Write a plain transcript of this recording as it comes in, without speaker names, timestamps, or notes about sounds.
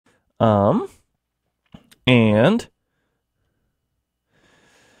And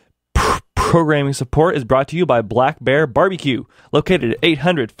programming support is brought to you by Black Bear Barbecue, located at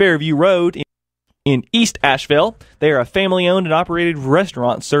 800 Fairview Road in East Asheville. They are a family-owned and operated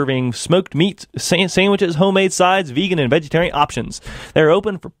restaurant serving smoked meats, sandwiches, homemade sides, vegan and vegetarian options. They're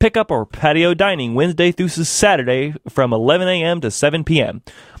open for pickup or patio dining Wednesday through Saturday from 11 a.m. to 7 p.m.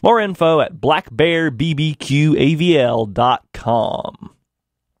 More info at blackbearbbqavl.com.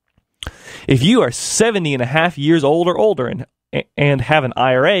 If you are 70 and a half years old or older and have an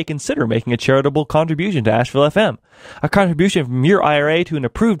IRA, consider making a charitable contribution to Asheville FM. A contribution from your IRA to an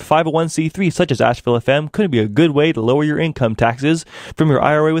approved 501c3 such as Asheville FM could be a good way to lower your income taxes from your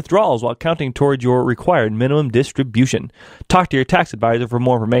IRA withdrawals while counting towards your required minimum distribution. Talk to your tax advisor for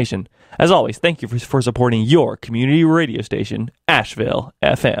more information. As always, thank you for supporting your community radio station, Asheville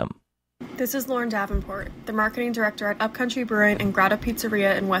FM. This is Lauren Davenport, the marketing director at Upcountry Brewing and Grotto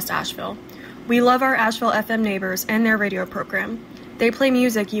Pizzeria in West Asheville. We love our Asheville FM neighbors and their radio program. They play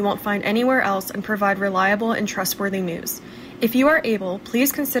music you won't find anywhere else and provide reliable and trustworthy news. If you are able,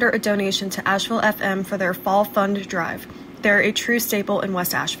 please consider a donation to Asheville FM for their Fall Fund Drive. They're a true staple in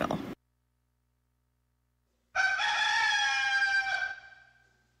West Asheville.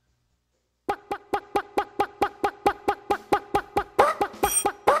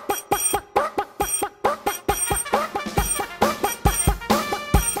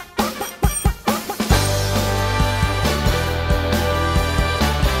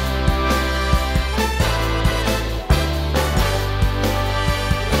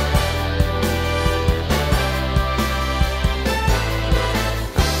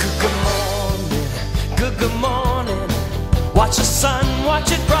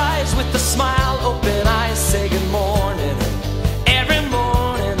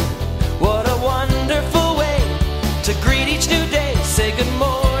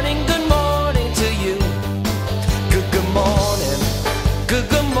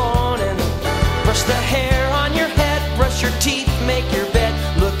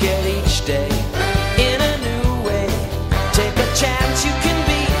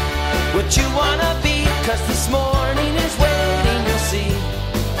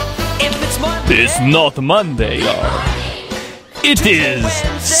 It's not Monday, y'all. It is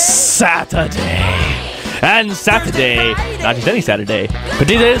Saturday. And Saturday, not just any Saturday, but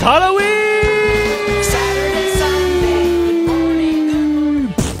it is Halloween!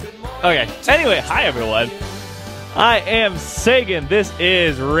 Okay, anyway, hi everyone. I am Sagan. This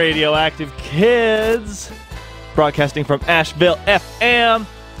is Radioactive Kids, broadcasting from Asheville FM.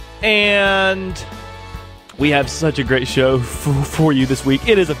 And we have such a great show for you this week.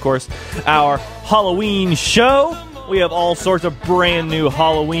 It is, of course, our Halloween show. We have all sorts of brand new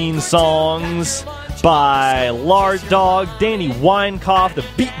Halloween songs by Lard Dog, Danny Winecoff, the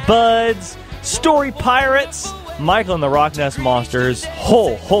Beat Buds, Story Pirates, Michael and the Rock Nest Monsters,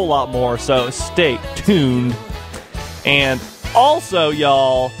 whole lot more, so stay tuned. And also,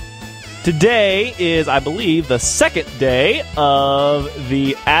 y'all, today is, I believe, the second day of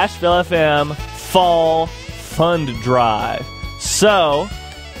the Asheville FM Fall Fund Drive. So,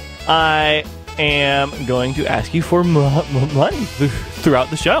 I am going to ask you for money throughout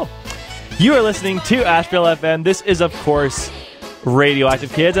the show. You are listening to Asheville FM. This is, of course,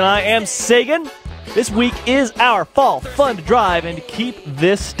 Radioactive Kids, and I am Sagan. This week is our Fall Fund Drive, and to keep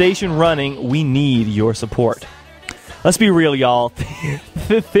this station running, we need your support. Let's be real, y'all.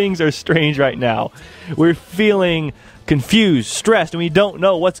 Things are strange right now. We're feeling confused, stressed, and we don't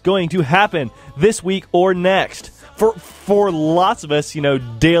know what's going to happen this week or next. For lots of us,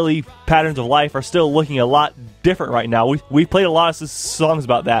 daily patterns of life are still looking a lot different right now. We've played a lot of songs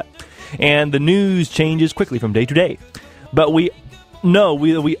about that, and the news changes quickly from day to day. But we know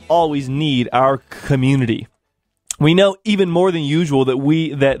we always need our community. We know even more than usual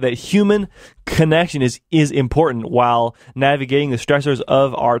that human connection is important while navigating the stressors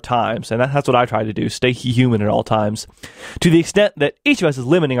of our times. And that's what I try to do, stay human at all times. To the extent that each of us is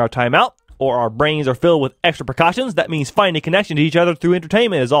limiting our time out, or our brains are filled with extra precautions, that means finding a connection to each other through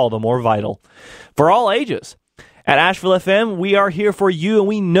entertainment is all the more vital. For all ages. At Asheville FM, we are here for you, and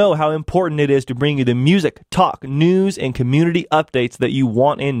we know how important it is to bring you the music, talk, news, and community updates that you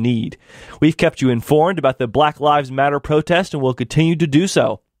want and need. We've kept you informed about the Black Lives Matter protest, and will continue to do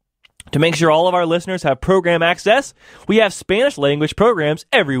so. To make sure all of our listeners have program access, we have Spanish language programs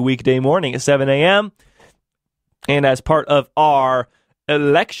every weekday morning at 7 a.m. And as part of our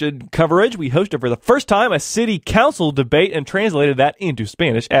election coverage, we hosted for the first time a city council debate and translated that into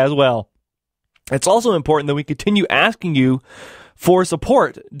Spanish as well. It's also important that we continue asking you for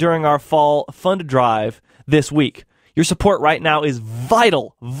support during our Fall Fund Drive this week. Your support right now is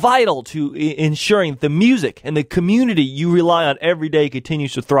vital to ensuring the music and the community you rely on every day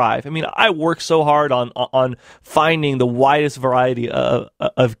continues to thrive. I mean, I work so hard on finding the widest variety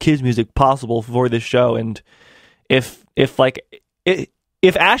of kids music possible for this show, and if Asheville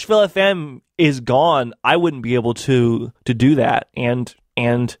FM is gone, I wouldn't be able to do that, and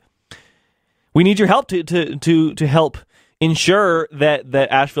we need your help to help ensure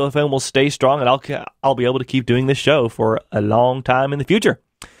that Asheville FM will stay strong, and I'll be able to keep doing this show for a long time in the future.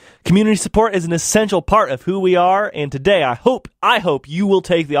 Community support is an essential part of who we are, and today I hope you will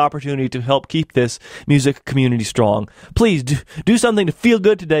take the opportunity to help keep this music community strong. Please do something to feel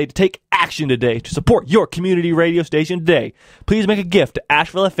good today, to take action today, to support your community radio station today. Please make a gift to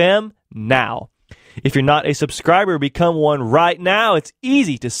Asheville FM now. If you're not a subscriber, become one right now. It's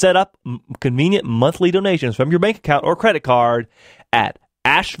easy to set up convenient monthly donations from your bank account or credit card at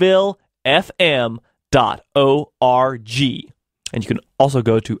ashevillefm.org. And you can also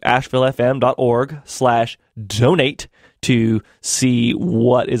go to ashevillefm.org/donate to see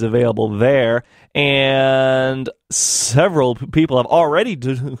what is available there. And several people have already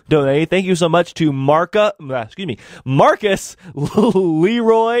donated. Thank you so much to Marcus,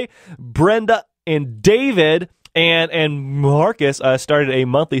 Leroy, Brenda, and David. And Marcus started a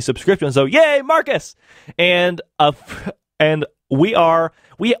monthly subscription. So yay, Marcus! And we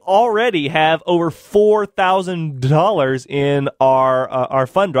already have over $4,000 in our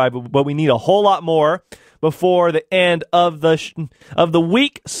fund drive, but we need a whole lot more before the end of the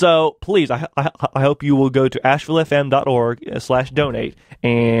week. So please, I hope you will go to ashevillefm.org/donate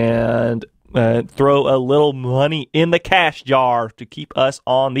and throw a little money in the cash jar to keep us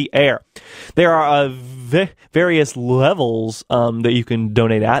on the air. There are various levels that you can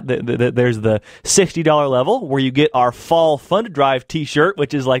donate at. There's the $60 level where you get our Fall Fund Drive t-shirt,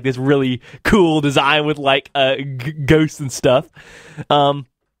 which is like this really cool design with like ghosts and stuff.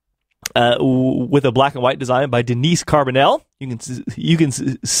 With a black and white design by Denise Carbonell. You can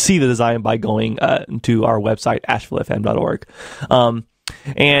see the design by going to our website, ashevillefm.org.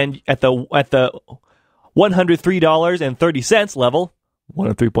 And at the $103.30 level,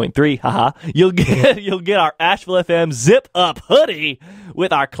 103.3, haha, you'll get our Asheville FM zip up hoodie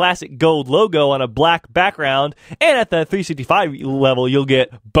with our classic gold logo on a black background. And at the $365 level, you'll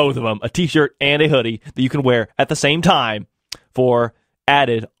get both of them, a t-shirt and a hoodie that you can wear at the same time for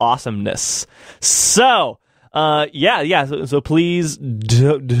added awesomeness. So, so please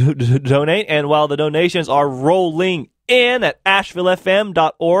donate. And while the donations are rolling in at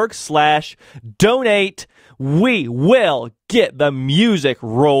ashevillefm.org/donate, we will get the music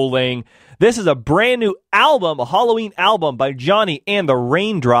rolling. This is a brand new album, a Halloween album by Johnny and the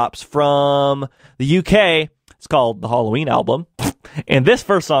Raindrops from the UK. It's called the Halloween album. And this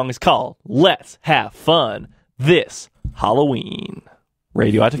first song is called Let's Have Fun This Halloween.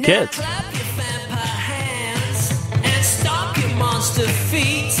 Radioactive Kids. Now clap your vampire hands and stomp your monster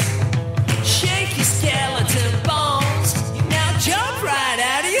feet. Shake your skeleton bones. Now jump right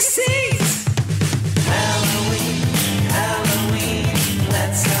out of your seats. Halloween, Halloween,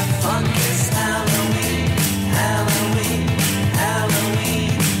 let's have fun this Halloween. Halloween,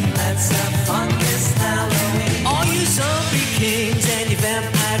 Halloween, let's have fun this Halloween. All you zombie kings and your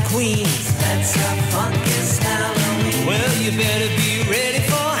vampire queens, let's have fun this Halloween. Well, you better be ready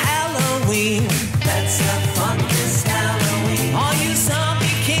for Halloween. Let's have fun this Halloween. All you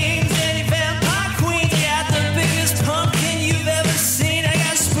zombie kings and your vampire queens, I got the biggest pumpkin you've ever seen. I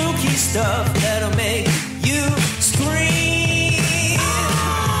got spooky stuff that'll make you scream.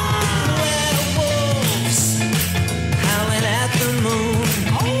 Werewolves howling at the moon.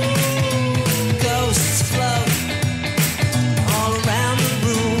 Ghosts float all around the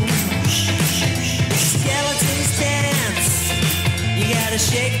room. Skeletons dance. You gotta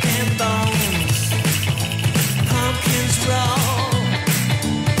shake them bones. Pumpkins roll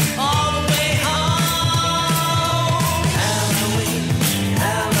all the way home. Halloween,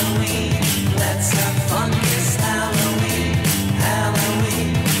 Halloween, let's have fun this Halloween.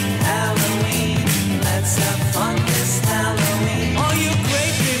 Halloween, Halloween, let's have fun this Halloween. All you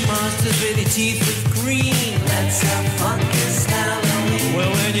great big monsters with your teeth of green, let's have fun this Halloween.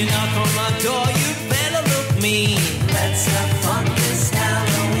 Well, when you knock on my door, you better look mean. Let's have fun this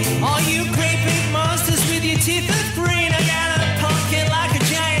Halloween. All you great big monsters with your teeth of green, I got a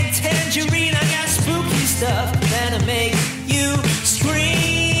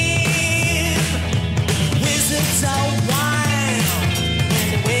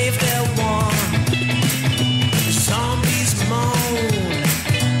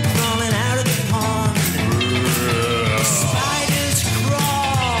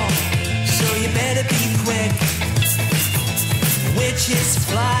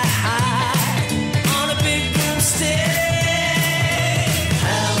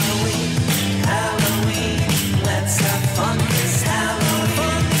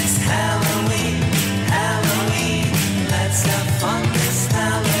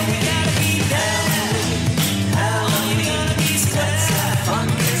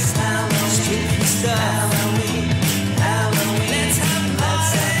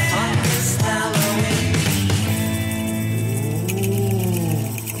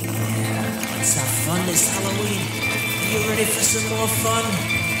you ready for some more fun?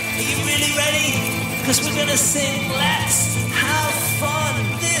 Are you really ready? Cause we're gonna sing Let's Have Fun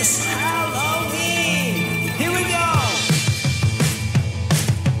this Halloween. Here we go.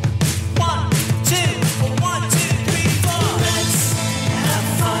 1, 2, 1, 2, 3, 4. Let's have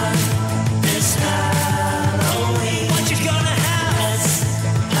fun this Halloween. What you gonna have? Let's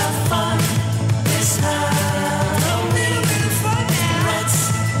have fun this Halloween. Little bit of fun now. Let's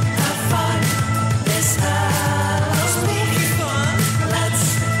have fun this Halloween. Spooky fun.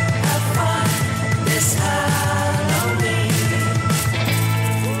 Let's have fun this Halloween.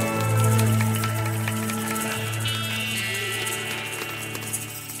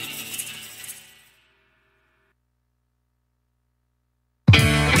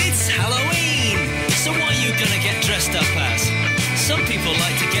 It's Halloween, so what are you gonna get dressed up as? Some people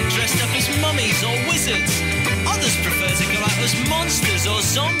like to get dressed up as mummies or wizards. Others prefer to go out as monsters or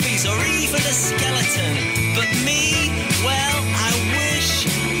zombies or even a skeleton. But me, well, I wish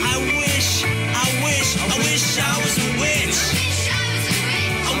I was a witch.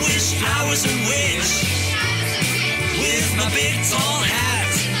 I wish I was a witch. With my big tall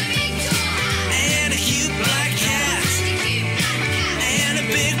hat and a cute black cat and a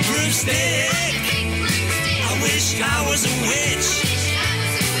big broomstick. I wish I was a witch.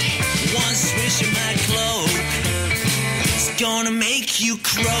 One swish of my cloak is gonna make you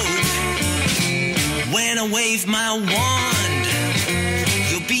croak. When I wave my wand,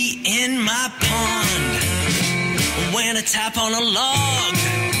 you'll be in my pond. When I tap on a log,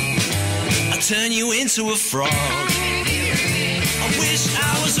 I turn you into a frog. I wish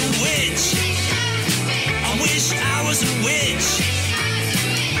I was a witch. I wish I was a witch.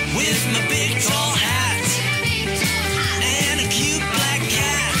 With my big tall hat and a cute black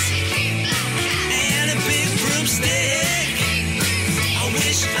cat and a big broomstick. I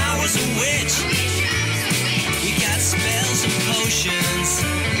wish I was a witch. We got spells and potions.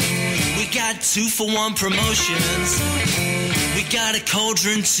 We got 2-for-1 promotions. We got a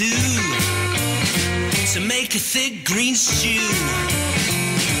cauldron too to make a thick green stew.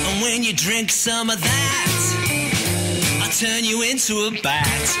 And when you drink some of that, I'll turn you into a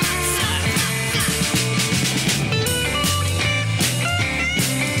bat.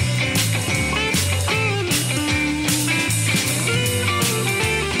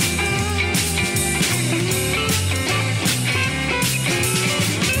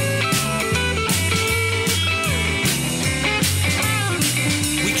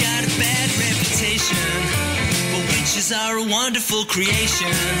 We got a bad reputation, but witches are a wonderful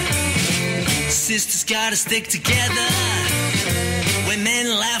creation. Sisters gotta stick together. When men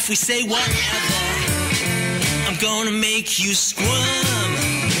laugh, we say whatever. I'm gonna make you squirm,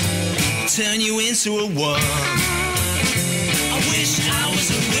 turn you into a worm. I wish I was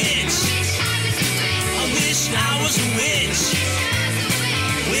a witch. I wish I was a witch.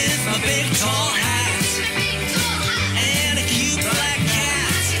 With my big tall hat and a cute black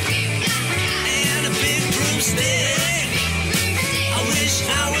cat and a big broomstick. I wish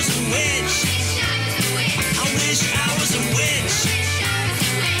I was a witch. I wish I was a witch.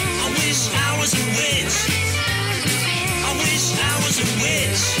 I wish I was a witch. I wish I was a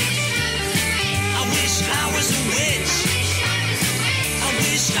witch. I wish I was a witch. I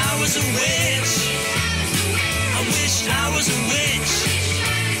wish I was a witch. I wish I was a witch.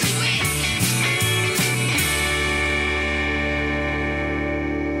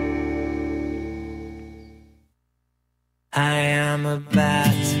 I am a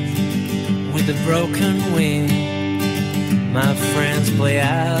bat with a broken wing. My friends play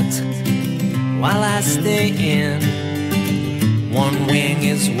out while I stay in. One wing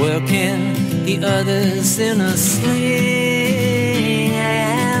is working, the other's in a sling. I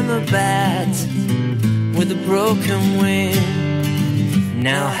am a bat with a broken wing.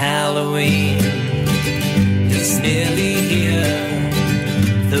 Now Halloween is nearly here,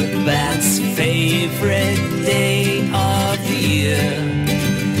 the bat's favorite day of the year.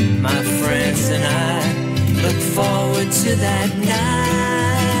 My friends and I look forward to that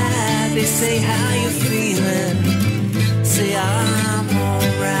night. They say, how you feeling? Say, I'm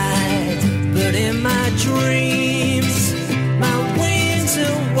alright. But in my dreams, my wings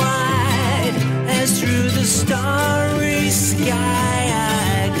are wide, as through the starry sky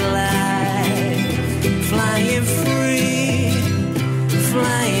I glide, flying free,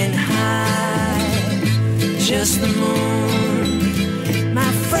 flying high, just the moon,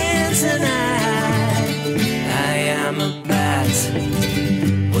 my friends and I am a bat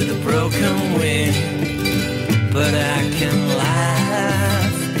with a broken wing, but I can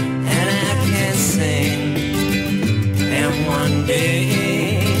laugh and I can sing, and one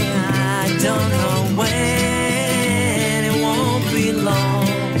day, I don't know when,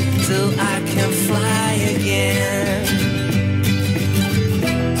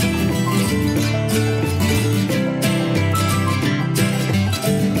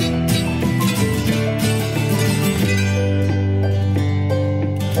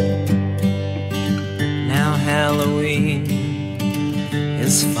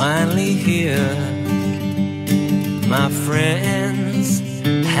 beer. My friends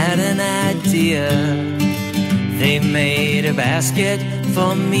had an idea. They made a basket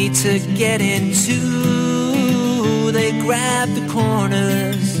for me to get into. They grabbed the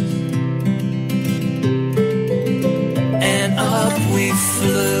corners and up we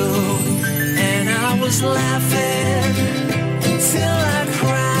flew. And I was laughing until I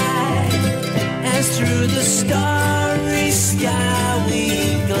cried, as through the starry sky we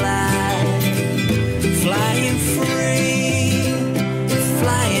glide, flying free,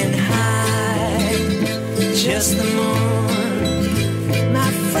 flying high, just the moon,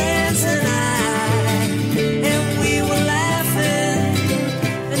 my friends and I, and we were laughing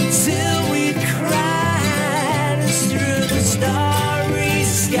until we cried, as through the starry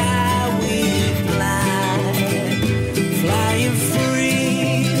sky we glide, flying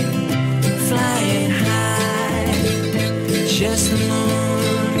free, flying high, just the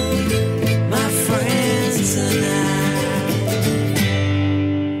moon, my friends and I.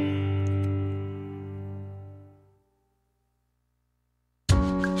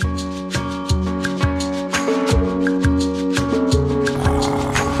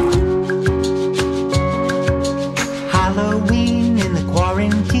 Halloween in the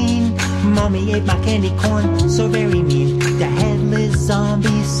quarantine. Mommy ate my candy corn, so very mean. The headless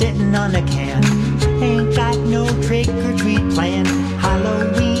zombie sitting on a can. Ain't got no trick or treat plan.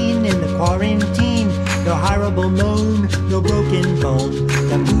 Halloween in the quarantine. No horrible moan, no broken bone.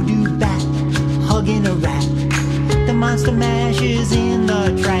 The voodoo bat hugging a rat. The monster mashes in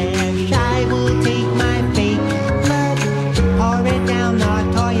the trash. I will take my fake blood, pour it down the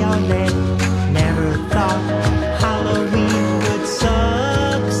toilet. Never thought Halloween would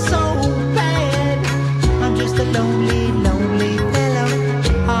suck so bad. I'm just a lonely, lonely fellow,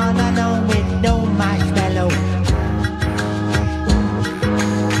 all alone with no marshmallow.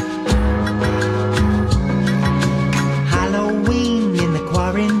 Halloween in the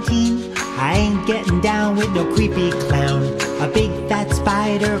quarantine. I ain't getting down with no creepy clown. A big fat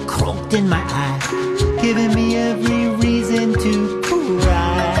spider croaked in my eye, giving me every reason to cry.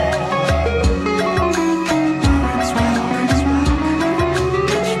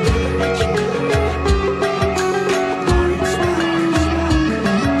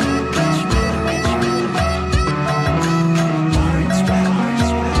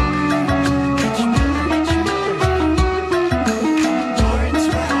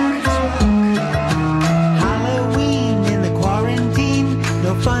 Halloween in the quarantine.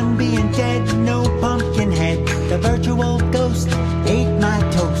 No fun being dead, no pumpkin head. The virtual ghost ate my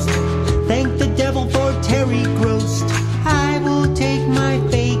toast. Thank the devil for Terry Grost. I will take my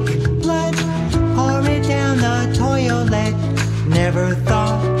fake blood, pour it down the toilet. Never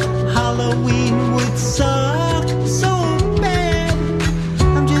thought Halloween would suck so bad.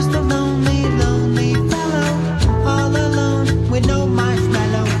 I'm just a lonely, lonely fellow, all alone with no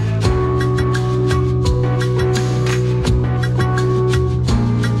marshmallow.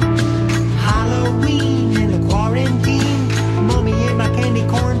 Halloween in the quarantine. Mommy ate my candy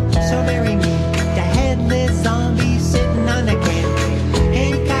corn, so very mean. The headless zombie sitting on a can.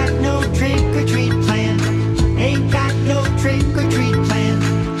 Ain't got no trick or treat plan. Ain't got no trick or treat plan.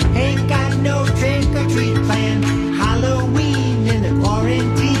 Ain't got no trick or treat plan. Halloween in the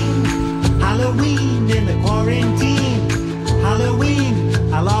quarantine. Halloween in the quarantine.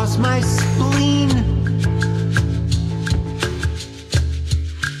 Halloween, I lost my spleen.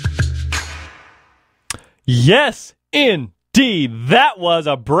 Yes, indeed. That was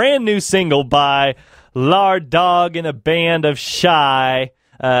a brand new single by Lard Dog and a band of Shy,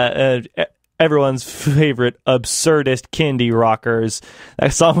 everyone's favorite absurdist kindy rockers.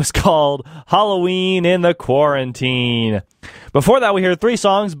 That song was called Halloween in the Quarantine. Before that, we heard 3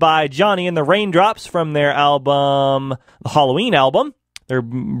 songs by Johnny and the Raindrops from their album, the Halloween album, their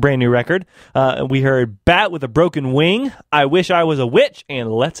brand new record. We heard Bat with a Broken Wing, I Wish I Was a Witch,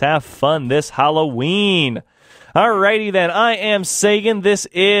 and Let's Have Fun This Halloween. Alrighty then, I am Sagan. This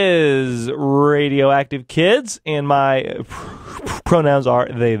is Radioactive Kids, and my pronouns are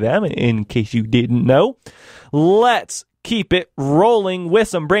they, them, in case you didn't know. Let's keep it rolling with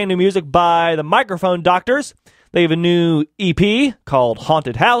some brand new music by the Microphone Doctors. They have a new EP called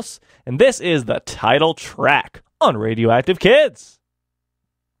Haunted House, and this is the title track on Radioactive Kids.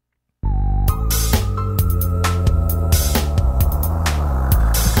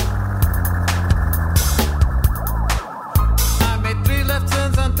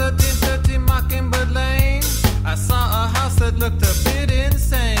 I saw a house that looked a bit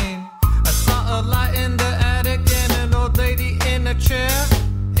insane. I saw a light in the attic and an old lady in a chair.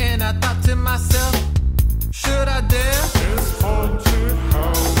 And I thought to myself, should I dare? This haunted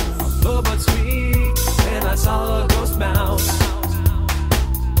house. Oh, but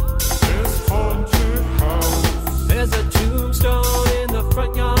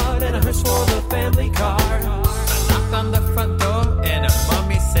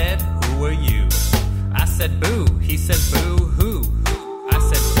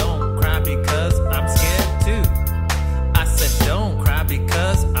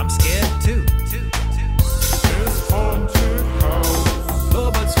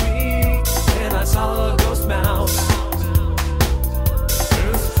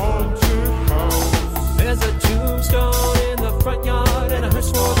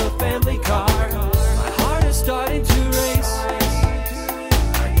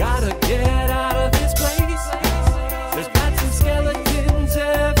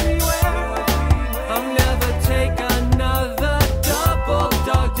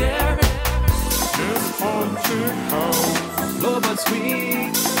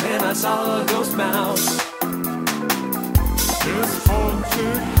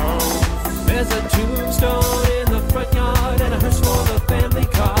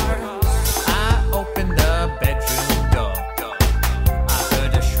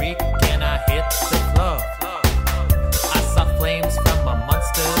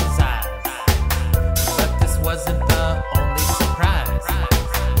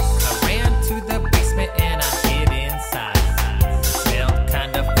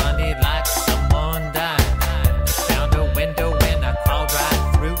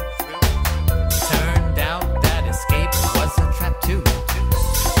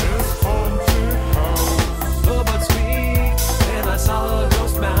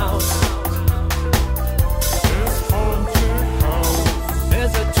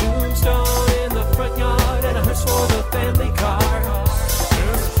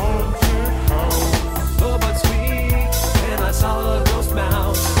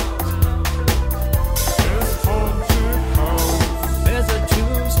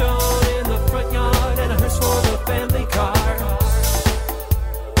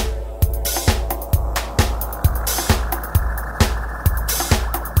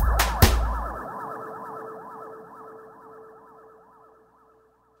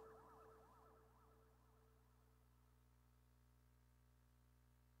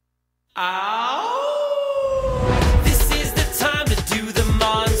This is the time to do the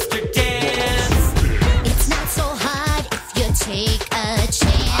monster dance. It's not so hard if you take a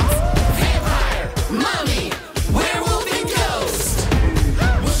chance. Vampire, mummy, werewolf, and ghost.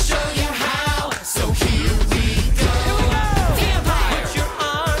 We'll show you how, so here we go. Vampire, put your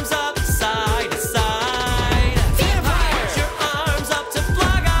arms up side to side. Vampire, put your arms up to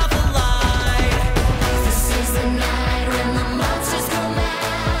block out the light. This is the night when the monsters come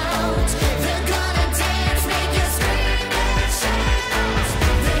out. They're gonna dance, make you scream and shout.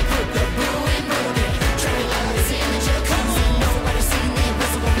 They put the boo in boogie. Dracula's in the jacuzzi. Nobody's seen the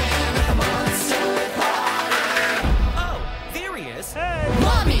invisible man at the monster party. Oh, there he is.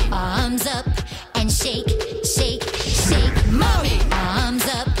 Mommy, arms up and shake, shake, shake. Mommy, arms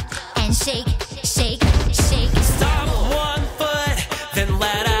up and shake, shake, shake. Start with 1 foot, then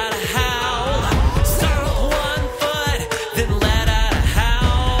let out a howl. Start with 1 foot, then let out a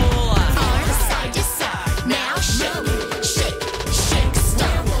howl. Arms side to side, now shake, shake, shake,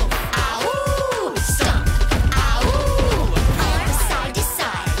 stomp, ow, stomp, ow. Arms side to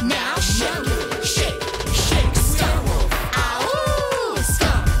side, now shake, shake, shake, stomp, ow,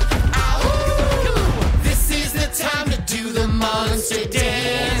 stomp, ow. This is the time to do the monster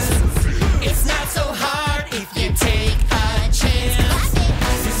dance. It's not so hard if you take a chance.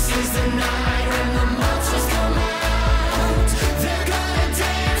 This is the night when the monsters come out. They're gonna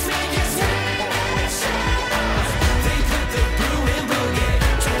dance, make you scream and shout. They put the boo in boogie.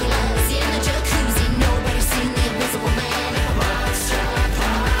 Dracula's in the jacuzzi, nobody's seen the invisible man at the monster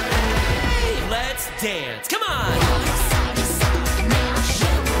party. Let's dance. Come on. Arms side to side, now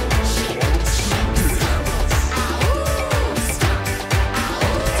shake, shake, shake, stomp, ow, stomp, ow.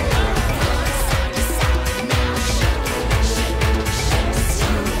 Arms side to side, now shake, shake, shake,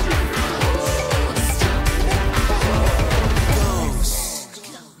 stomp, ow, stomp, ow.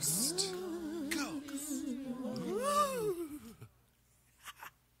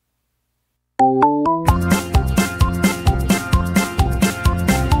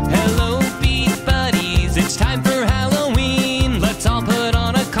 Hello, beat buddies. It's time for Halloween. Let's all put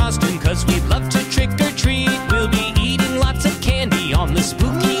on a costume, cause we'd love to trick or treat. We'll be eating lots of candy on the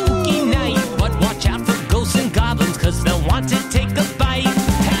spooky, ooky night. But watch out for ghosts and goblins, cause they'll want to take a bite.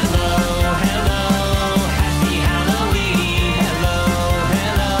 Hello, hello, happy Halloween. Hello,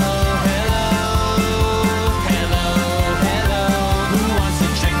 hello, hello. Hello, hello, who wants to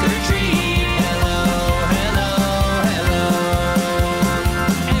trick or treat? Hello, hello, hello.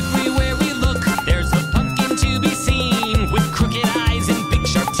 Everywhere we look, there's a pumpkin to be seen, with crooked eyes and big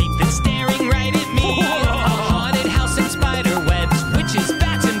sharp teeth that's staring right at me. A haunted house and spider webs, witches,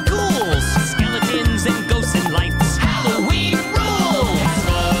 bats, and ghouls, skeletons and ghosts and lights. Halloween rules!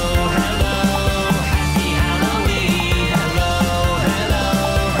 Hello, hello, happy Halloween. Hello, hello,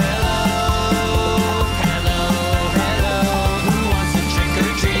 hello. Hello, hello, who wants to trick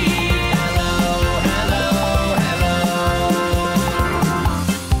or treat? Hello, hello, hello.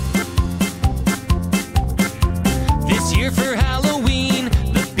 This year for Halloween,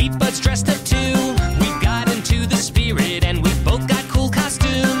 the Beat Buds dressed up too. We got into the spirit and we both got cool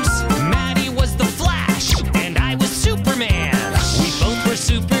costumes. Maddie was the Flash and I was Superman. We both were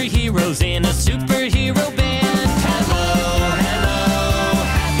superheroes in a superhero band. Hello, hello,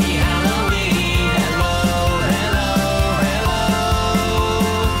 happy Halloween. Hello, hello, hello.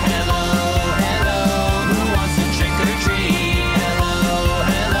 Hello, hello, who wants to trick or treat? Hello,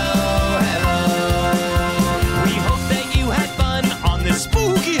 hello, hello. We hope that you had fun on this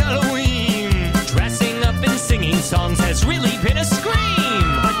spooky Halloween. Dressing up and singing songs has really been a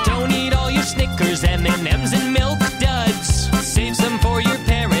scream. But don't eat all your Snickers, M&Ms, and milk duds. Save some for your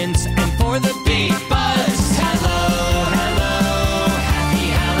parents and for the Beat Buds. Hello, hello, happy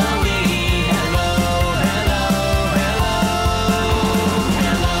Halloween. Hello, hello, hello.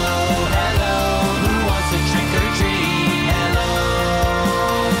 Hello, hello, who wants to trick or treat? Hello,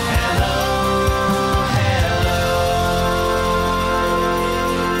 hello, hello.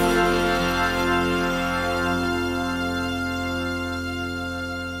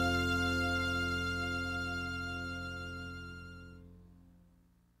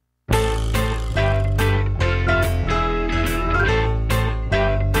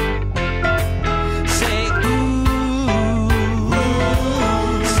 Say ooh,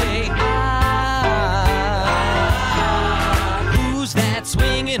 say ah. Who's that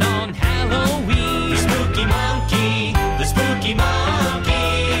swinging on Halloween? The spooky monkey, the spooky monkey.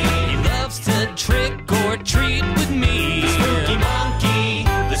 He loves to trick or treat with me. The spooky monkey,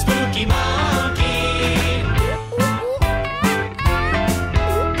 the spooky monkey.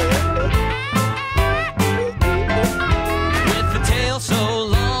 With a tail so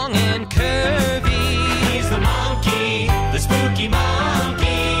long and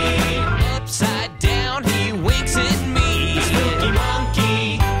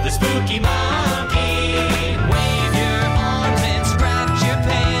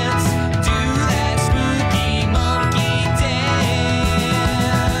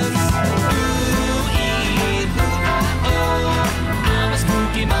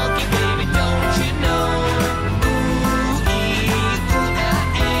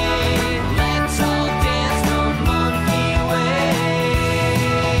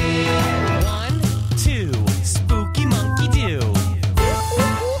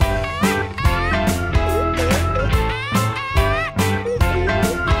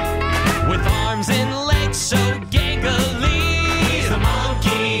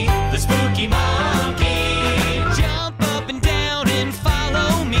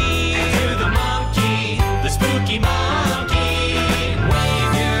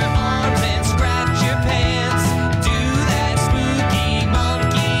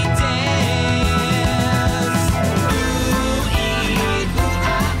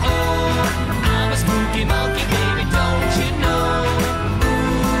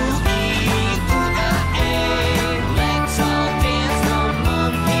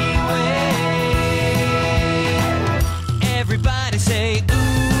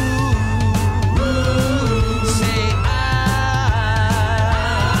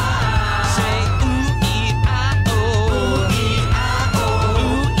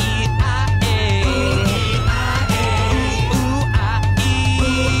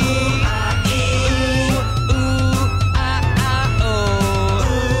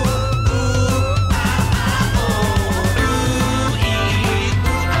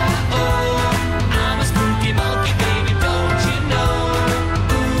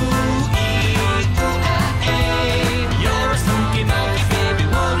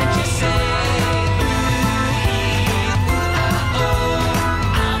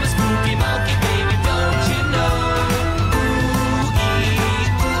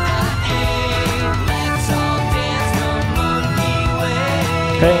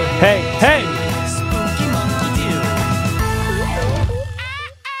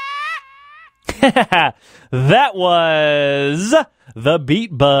That was the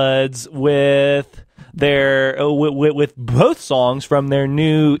Beat Buds with their with both songs from their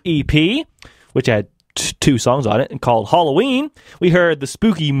new EP, which had two songs on it and called Halloween. We heard The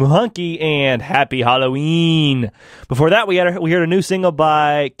Spooky Monkey and Happy Halloween. Before that, we heard a new single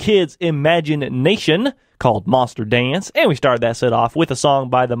by Kids Imagination called Monster Dance, and we started that set off with a song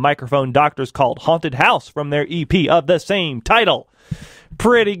by the Microphone Doctors called Haunted House from their EP of the same title.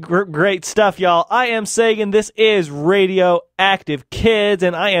 Pretty great stuff, y'all. I am Sagan. This is Radioactive Kids,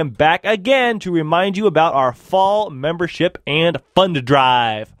 and I am back again to remind you about our fall membership and fund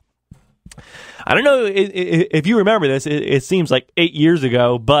drive. I don't know if you remember this. It seems like 8 years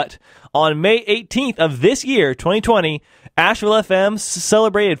ago, but on May 18th of this year, 2020, Asheville FM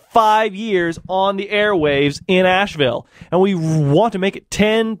celebrated 5 years on the airwaves in Asheville, and we want to make it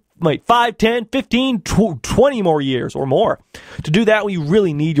 5, 10, 15, 20 more years or more. To do that, we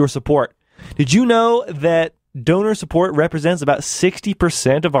really need your support. Did you know that donor support represents about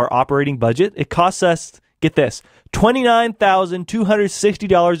 60% of our operating budget? It costs us, get this,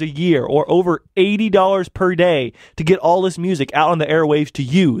 $29,260 a year, or over $80 per day, to get all this music out on the airwaves to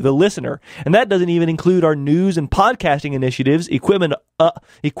you, the listener. And that doesn't even include our news and podcasting initiatives, equipment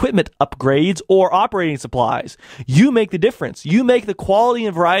upgrades, or operating supplies. You make the difference. You make the quality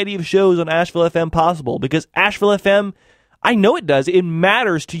and variety of shows on Asheville FM possible, because Asheville FM, I know it does. It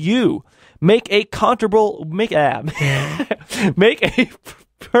matters to you. Make a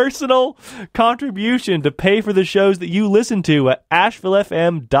personal contribution to pay for the shows that you listen to at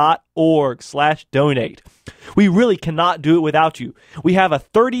ashevillefm.org/donate. We really cannot do it without you. We have a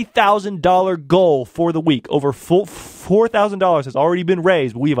 $30,000 goal for the week. Over $4,000 has already been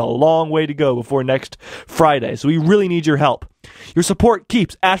raised, but we have a long way to go before next Friday, so we really need your help. Your support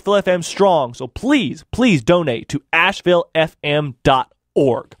keeps Asheville FM strong, so please donate to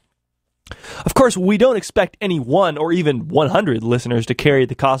ashevillefm.org. Of course, we don't expect any 1 or even 100 listeners to carry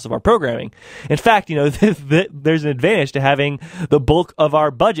the cost of our programming. In fact, there's an advantage to having the bulk of our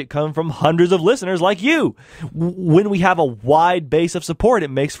budget come from hundreds of listeners like you. When we have a wide base of support,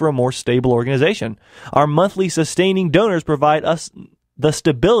 it makes for a more stable organization. Our monthly sustaining donors provide us the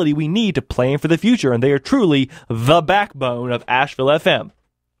stability we need to plan for the future, and they are truly the backbone of Asheville FM.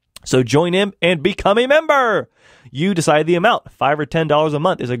 So join in and become a member. You decide the amount. $5 or $10 a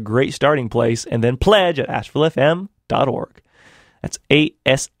month is a great starting place, and then pledge at ashevillefm.org. That's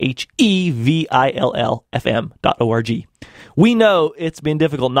ASHEVILLFM.org. We know it's been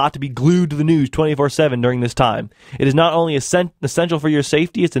difficult not to be glued to the news 24/7 during this time. It is not only essential for your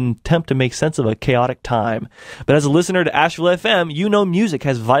safety, it's an attempt to make sense of a chaotic time. But as a listener to Asheville FM, you know music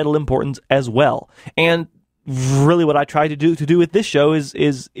has vital importance as well. And really what I try to do with this show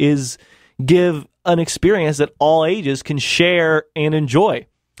is give an experience that all ages can share and enjoy.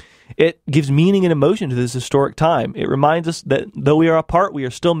 It gives meaning and emotion to this historic time. It reminds us that though we are apart, we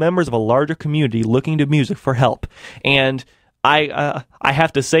are still members of a larger community looking to music for help. And I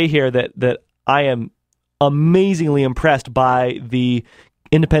have to say here that I am amazingly impressed by the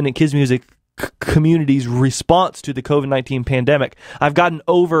independent kids music community's response to the COVID-19 pandemic. I've gotten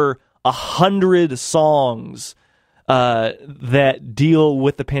over 100 songs that deal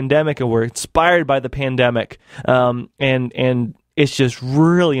with the pandemic and were inspired by the pandemic, and it's just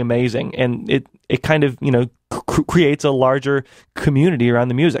really amazing, and it kind of creates a larger community around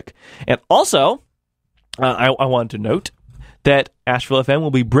the music. And also, I wanted to note that Asheville FM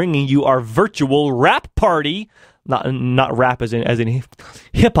will be bringing you our virtual rap party. Not rap as in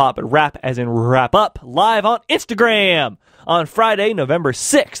hip hop, but rap as in wrap up, live on Instagram on Friday, November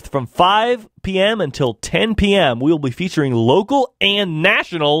 6th from 5 p.m. until 10 p.m. We will be featuring local and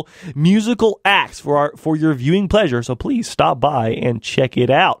national musical acts for your viewing pleasure, so please stop by and check it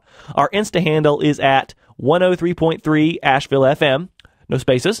out. Our Insta handle is at 103.3 Asheville FM. No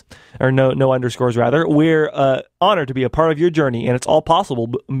spaces, or no underscores rather. We're honored to be a part of your journey, and it's all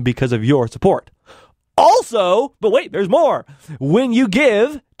possible because of your support. Also, but wait, there's more. When you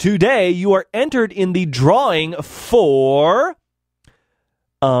give today, you are entered in the drawing for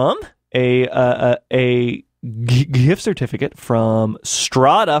a gift certificate from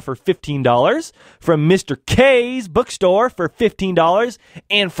Strata for $15, from Mr. K's bookstore for $15,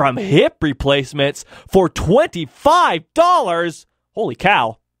 and from Hip Replacements for $25. Holy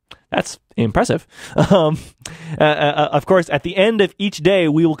cow. That's impressive. Of course, at the end of each day,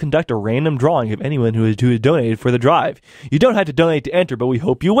 we will conduct a random drawing of anyone who has donated for the drive. You don't have to donate to enter, but we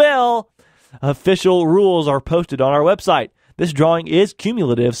hope you will. Official rules are posted on our website. This drawing is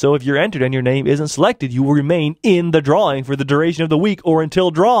cumulative, so if you're entered and your name isn't selected, you will remain in the drawing for the duration of the week or until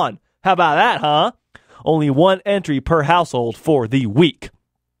drawn. How about that, huh? Only one entry per household for the week.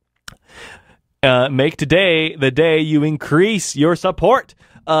 Make today the day you increase your support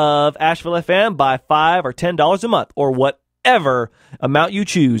of Asheville FM by $5 or $10 a month, or whatever amount you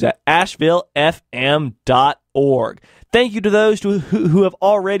choose at ashevillefm.org. Thank you to those who have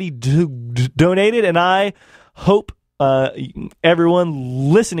already donated, and I hope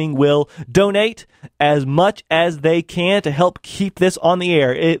everyone listening will donate as much as they can to help keep this on the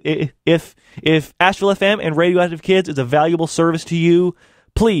air. If Asheville FM and Radioactive Kids is a valuable service to you,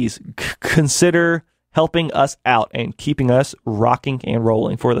 please consider helping us out and keeping us rocking and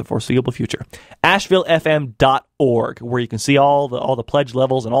rolling for the foreseeable future. AshevilleFM.org, where you can see all the pledge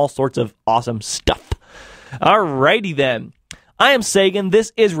levels and all sorts of awesome stuff. Alrighty then. I am Sagan.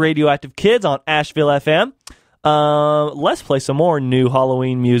 This is Radioactive Kids on Asheville FM. Let's play some more new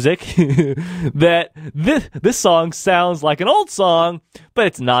Halloween music. This song sounds like an old song, but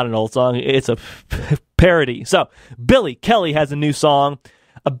it's not an old song. It's a parody. So, Billy Kelly has a new song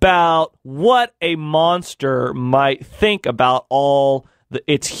about what a monster might think about all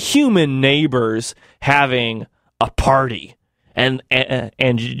its human neighbors having a party. And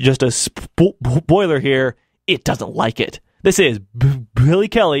just a spoiler here, it doesn't like it. This is Billy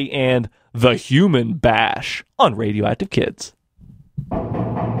Kelly and The Human Bash on Radioactive Kids.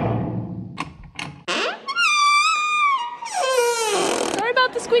 Sorry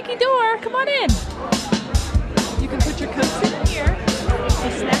about the squeaky door. Come on in. You can put your coats in here.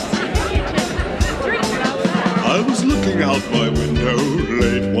 The snacks in the kitchen. Drinks outside. I was looking out my window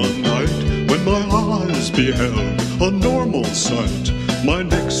late one night when my eyes beheld a normal sight. My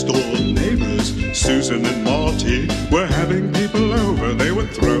next door neighbors, Susan and Marty, were having people over. They were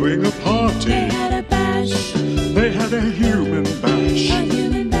throwing a party. They had a bash, They had a human bash. a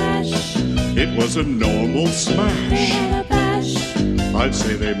human bash. It was a normal They smash. had a bash, I'd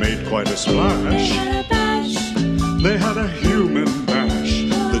say they made quite a they splash. had a bash. They had a human bash.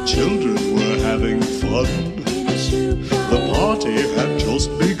 The children were having fun. In a shoe The party had just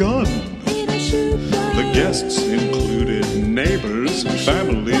begun. in a shoe The guests included neighbors,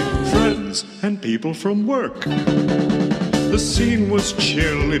 family, friends, and people from work. The scene was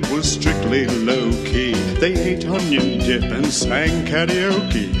chill, it was strictly low-key. They ate onion dip and sang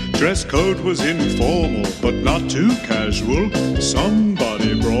karaoke. Dress code was informal, but not too casual.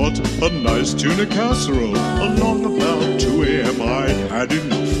 Somebody brought a nice tuna casserole. Along about 2 a.m. I'd had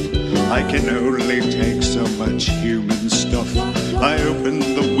enough. I can only take so much human stuff. I opened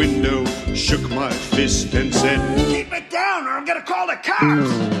the window, shook my fist and said, "Keep it down or I'm gonna call the cops."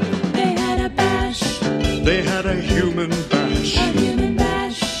 They had a bash, They had a human bash. a human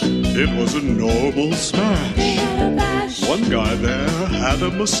bash. It was a normal They smash. had a bash, One guy there had a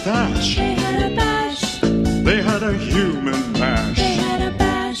mustache. they had a bash. They had a human They bash. had a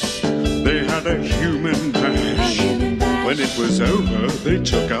bash, They had a human a bash. human bash. When it was over, they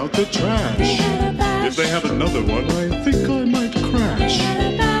took out the They trash. had a bash, If they have another one, I think I might they crash.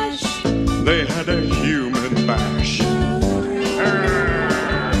 had a bash. They had a human bash.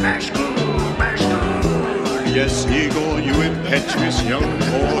 Bash good, bash good. Yes, Igor, you impetuous young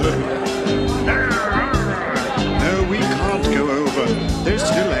boy. No, we can't go over. They're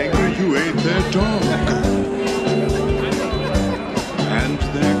still angry you ate their dog. And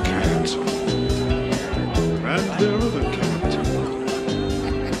their cat. And their other cat.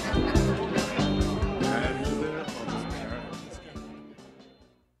 And their other cat.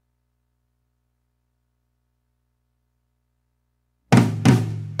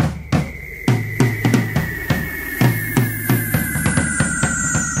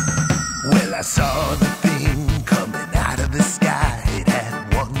 Well, I saw the thing coming out of the sky. It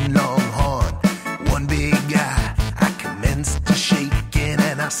had one long horn, one big eye. I commenced to shaking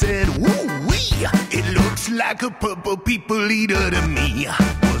and I said, "Woo-wee! It looks like a purple people eater to me."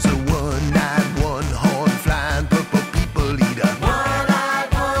 Was a one-eyed, one-horn flying purple people eater. One-eyed,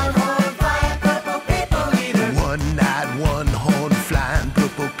 one-horn, flying purple people eater. One-eyed, one-horn flying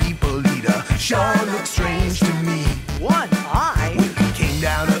purple people eater. Sure looks strange to me. One eye. When he came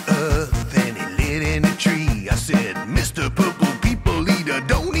down to earth and he lit in a tree, I said, "Mr. Purple People Eater,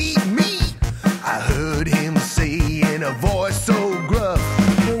 don't eat me." I heard him say in a voice so gruff,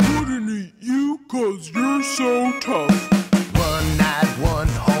 "I wouldn't eat you 'cause you're so tough." One-eyed,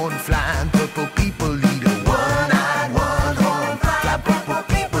 one-horn flying purple people eater. One-eyed, one-horn flying purple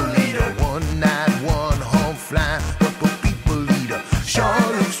people eater. One-eyed, one-horn flying purple people eater. Sure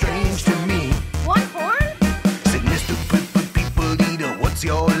looks strange to me. One horn? Said, "Mr. Purple People Eater, what's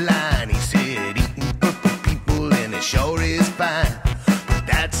your line?" He said, "Eating purple people and it sure is fine. But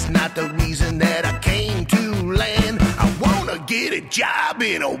that's not the reason that I came to land. I wanna get a job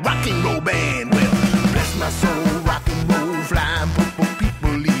in a rock and roll band." Well, bless my soul, rock and roll, flying purple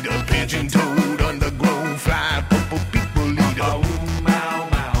people eater, pigeon-toed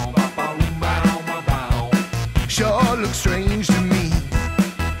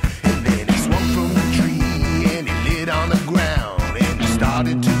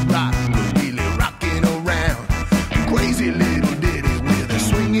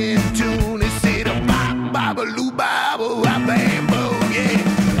Babaloo, babble, bambo, yeah.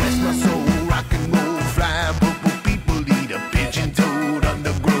 Bless my soul, rock and roll, flying purple people eat a pigeon toad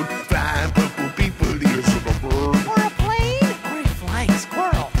undergrowth, flying purple people eat a bird. Or a plane? Or a flying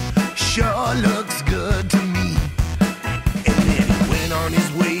squirrel? Sure looks good to me. And then he went on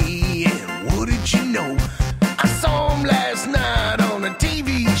his way, and what did you know? I saw him last night on a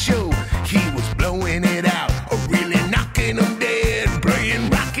TV show. He was blowing it out, or really knocking him dead, playing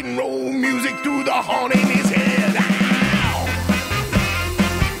rock and roll music through the horn in his head. Ow!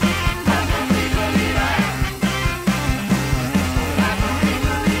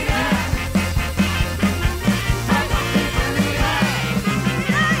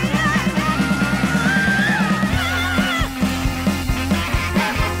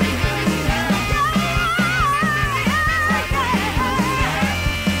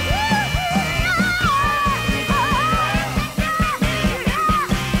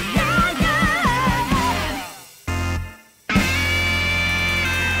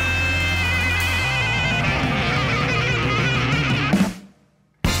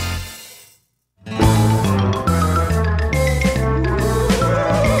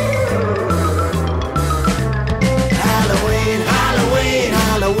 Halloween, Halloween,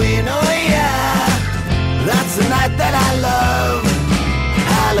 Halloween, oh yeah. That's the night that I love.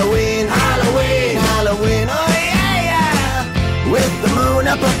 Halloween, Halloween, Halloween, oh yeah, yeah. With the moon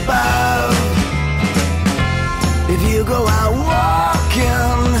up above. If you go out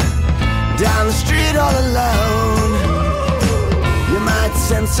walking down the street all alone, you might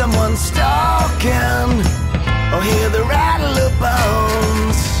sense someone stalking or hear the rattle of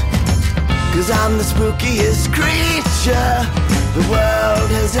bones. 'Cause I'm the spookiest creature the world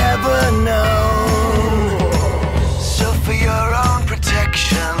has ever known. So for your own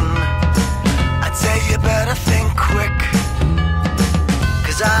protection, I'd say you better think quick.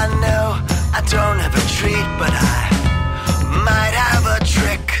 'Cause I know I don't have a treat, but I might have a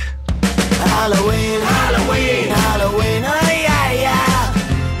trick. Halloween, Halloween, Halloween, oh yeah, yeah.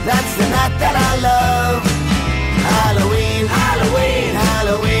 That's the night that I love. Halloween, Halloween,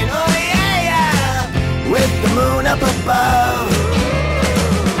 Halloween, oh yeah, yeah. With the moon up above.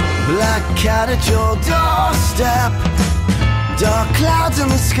 Black cat at your doorstep, dark clouds in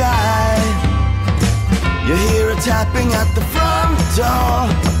the sky. You hear a tapping at the front door,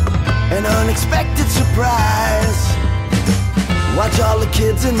 an unexpected surprise. Watch all the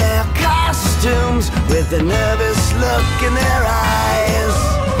kids in their costumes with a nervous look in their eyes.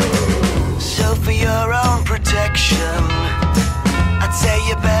 So for your own protection, I'd say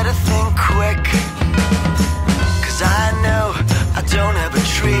you better think quick. 'Cause I know I don't have a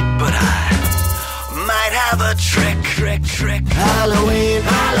treat, but I might have a trick. Halloween,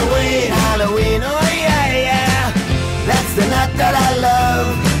 Halloween, Halloween, oh yeah, yeah. That's the night that I love.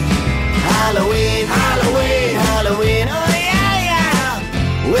 Halloween, Halloween, Halloween, oh yeah, yeah.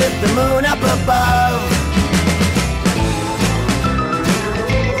 With the moon up above.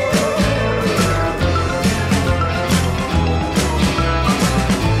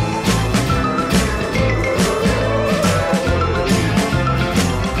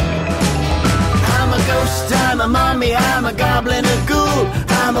 I'm a mummy, I'm a goblin, a ghoul.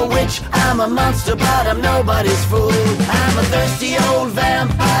 I'm a witch, I'm a monster, but I'm nobody's fool. I'm a thirsty old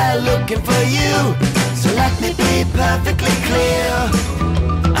vampire looking for you. So let me be perfectly clear.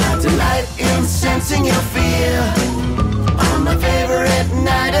 I delight in sensing your fear on my favorite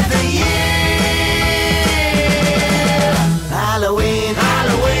night of the year. Halloween,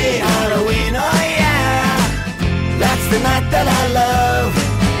 Halloween, Halloween, oh yeah. That's the night that I love.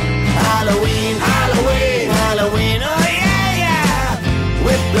 Halloween, Halloween, Halloween, oh yeah, yeah.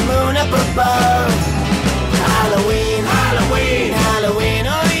 With the moon up above. Halloween, Halloween, Halloween,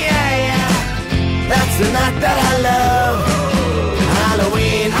 oh yeah, yeah. That's the night that I love.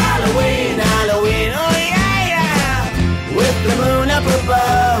 Halloween, Halloween, Halloween, oh yeah, yeah. With the moon up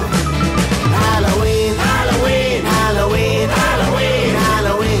above. Halloween, Halloween, Halloween, Halloween,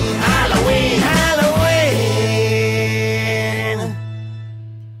 Halloween, Halloween, Halloween.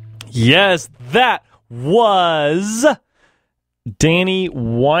 Yes, that was Danny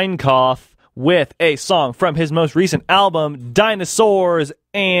Weinkauf with a song from his most recent album, Dinosaurs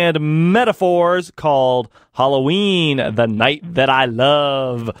and Metaphors, called Halloween, the Night That I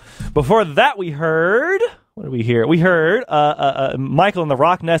Love. Before that, we heard... What did we hear? We heard Michael and the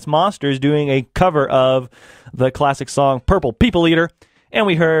Rock Nest Monsters doing a cover of the classic song Purple People Eater. And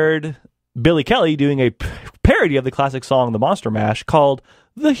we heard Billy Kelly doing a parody of the classic song The Monster Mash called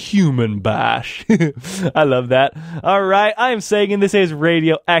The Human Bash. I love that. All right, I am Sagan. This is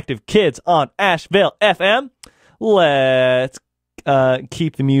Radioactive Kids on Asheville FM. Let's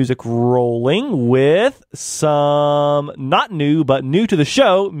keep the music rolling with some not new, but new to the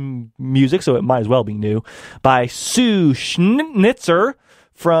show music, so it might as well be new, by Sue Schnitzer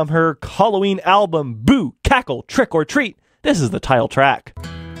from her Halloween album, Boo, Cackle, Trick or Treat. This is the title track.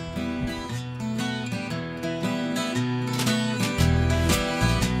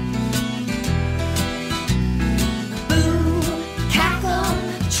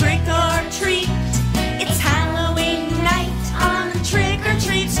 Trick or treat, it's Halloween night on Trick or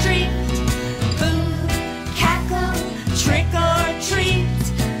Treat Street. Boo, cackle, trick or treat,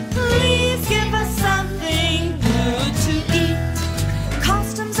 please give us something good to eat.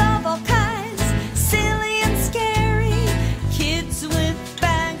 Costumes of all kinds, silly and scary, kids with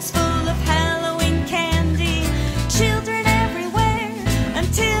bags full of Halloween candy, children everywhere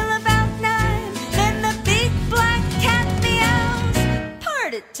until about 9, then the big black cat meows.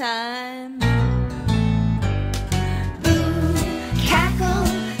 Party time. Boo, cackle,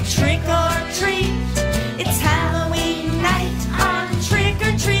 trick or treat, it's Halloween night on Trick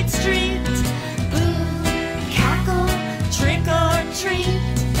or Treat Street. Boo, cackle, trick or treat,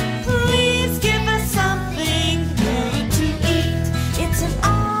 please give us something good to eat. It's an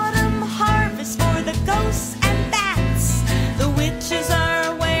autumn harvest for the ghosts and bats. The witches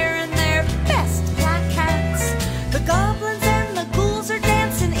are wearing their best black hats. The goblins and the ghouls are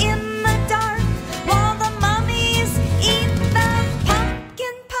dancing in the dark while the mummies eat the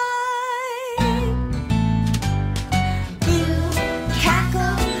pumpkin pie. Boo,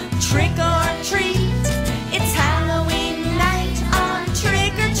 cackle, trick or treat, it's Halloween night on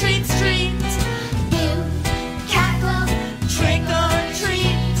Trick or Treat Street. Boo, cackle, trick or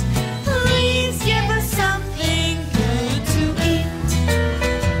treat, please give us something good to eat.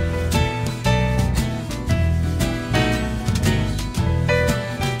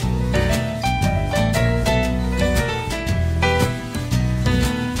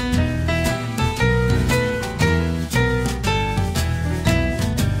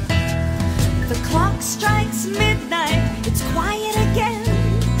 The clock strikes midnight, it's quiet again.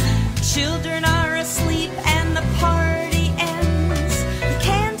 Children are asleep and the party ends. The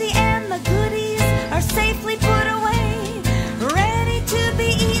candy and the goodies are safely put away, ready to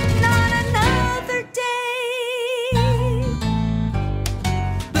be eaten on another day.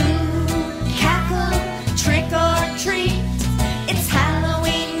 Boo, cackle, trick or treat, it's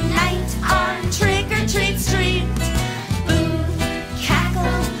Halloween night on Trick or Treat Street. Boo,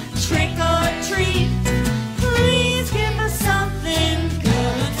 cackle, trick or treat, please give us something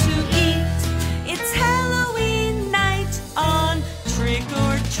good to eat. It's Halloween night on Trick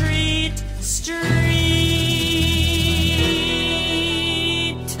or Treat Street.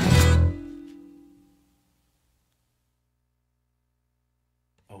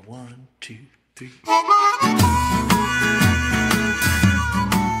 A 1, 2, 3.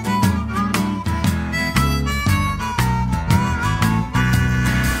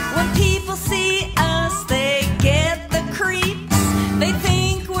 When people see us, they get the creeps. They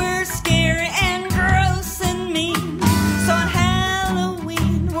think we're scary and gross and mean. So on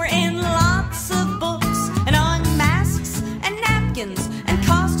Halloween, we're in lots of books and on masks and napkins and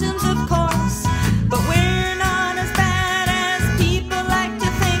costumes, of course. But we're not as bad as people like to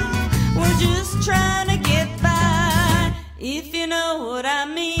think. We're just trying to get by, if you know what I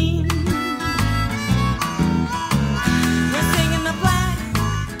mean. We're singing the black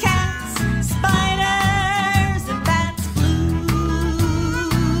cats, spiders, and bats blues.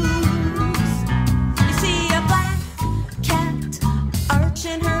 You see a black cat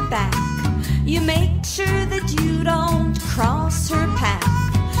arching her back. You make sure that you don't cross her path.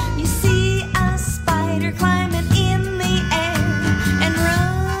 You see a spider climbing in the air and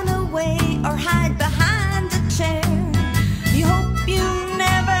run away or hide behind a chair. You hope you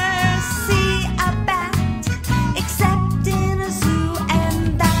never see a bat except in a zoo,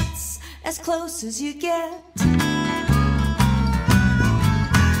 and that's as close as you get.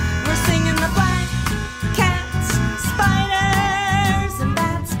 We're singing the black cats, spiders, and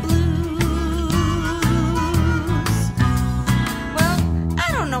bats blues. Well,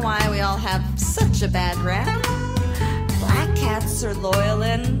 I don't know why we all have such a bad rap. Black cats are loyal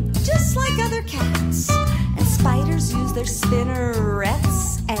and just like other cats. And spiders use their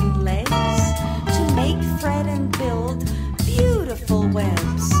spinnerets and legs to make, thread, and build beautiful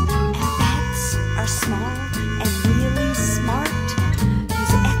webs. And bats are small and really smart.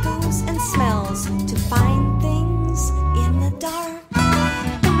 Use echoes and smells to find things in the dark.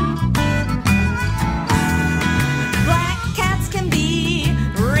 Black cats can be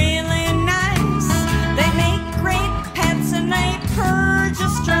really nice. They make great pets and they purr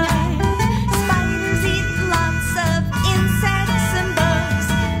just right. Spiders eat lots of insects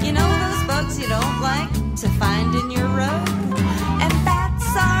to find in your road. And bats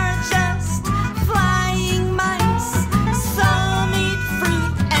are just flying mice. Some eat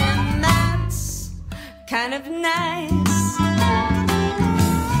fruit, and that's kind of nice.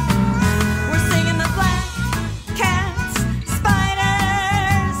 We're singing the black cats,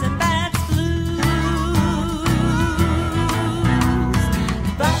 spiders, and bats blues.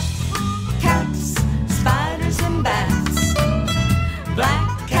 Black cats, spiders, and bats.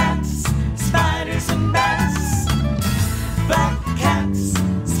 Black cats, spiders, and bats. Black cats,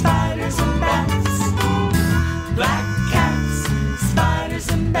 spiders, and bats. Black cats, spiders,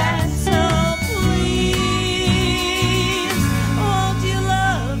 and bats. So please, won't you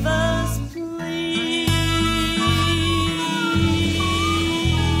love us, please?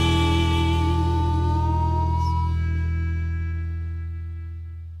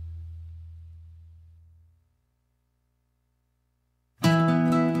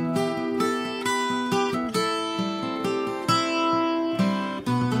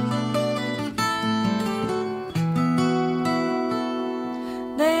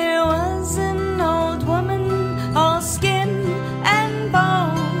 There was an old woman, all skin and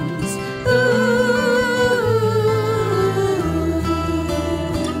bones. Ooh.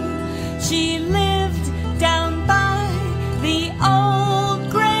 She lived down by the old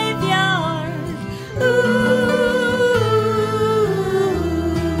graveyard. Ooh.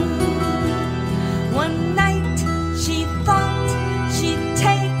 One night she thought she'd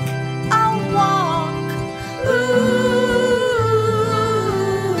take a walk. Ooh.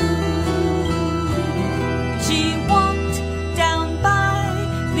 She walked down by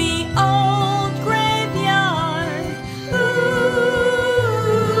the old graveyard. Ooh.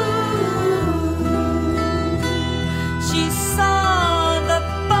 She saw the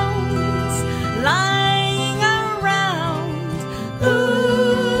bones lying around. Ooh.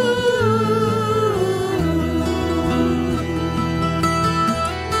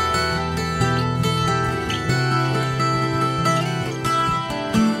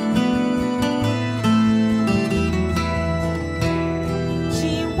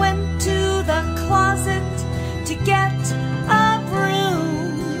 She went to the closet to get a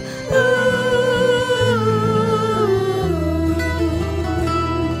broom. Ooh.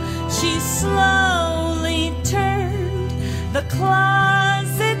 She slowly turned the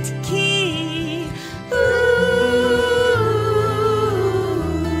closet key. Ooh.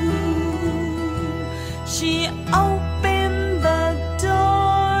 She opened the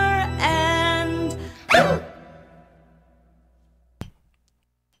door and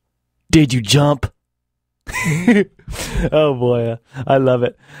Did you jump? Oh boy, I love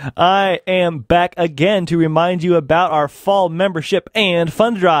it. I am back again to remind you about our fall membership and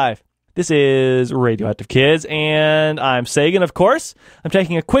fund drive. This is Radioactive Kids, and I'm Sagan, of course. I'm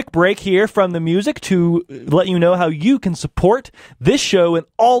taking a quick break here from the music to let you know how you can support this show and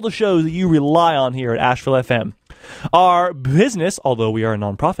all the shows that you rely on here at Asheville FM. Our business, although we are a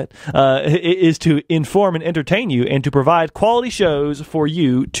nonprofit, is to inform and entertain you and to provide quality shows for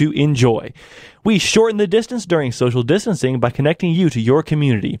you to enjoy. We shorten the distance during social distancing by connecting you to your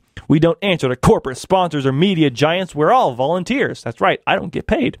community. We don't answer to corporate sponsors or media giants. We're all volunteers. That's right, I don't get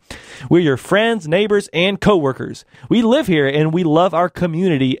paid. We're your friends, neighbors, and coworkers. We live here and we love our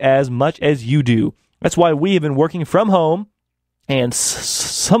community as much as you do. That's why we have been working from home, and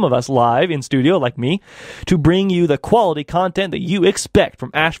some of us live in studio, like me, to bring you the quality content that you expect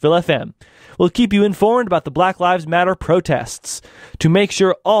from Asheville FM. We'll keep you informed about the Black Lives Matter protests. To make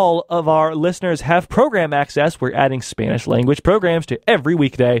sure all of our listeners have program access, we're adding Spanish language programs to every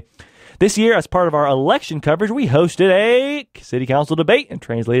weekday. This year, as part of our election coverage, we hosted a city council debate and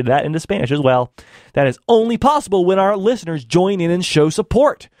translated that into Spanish as well. That is only possible when our listeners join in and show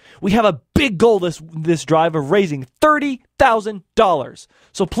support. We have a big goal this drive of raising $30,000.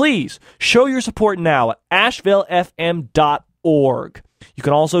 So please, show your support now at ashevillefm.org. You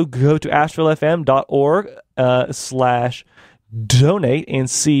can also go to ashevillefm.org/donate and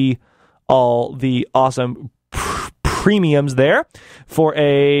see all the awesome premiums there. For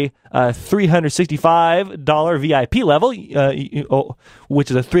a $365 VIP level,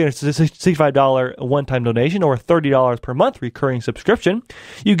 which is a $365 one-time donation or $30 per month recurring subscription,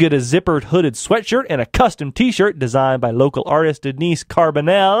 you get a zippered hooded sweatshirt and a custom t-shirt designed by local artist Denise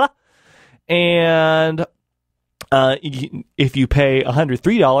Carbonell. And if you pay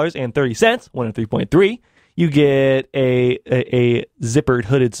 $103.30, 103.3, you get a zippered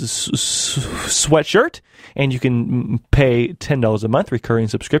hooded sweatshirt, and you can pay $10 a month recurring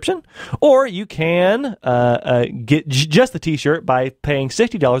subscription, or you can get just the t-shirt by paying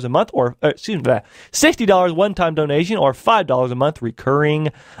 $60 a month, or $60 one-time donation, or $5 a month recurring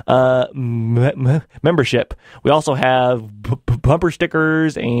membership. We also have bumper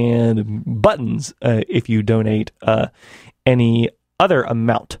stickers and buttons if you donate any other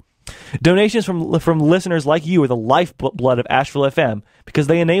amount. Donations from listeners like you are the lifeblood of Asheville FM because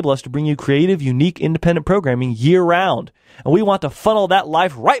they enable us to bring you creative, unique, independent programming year-round. And we want to funnel that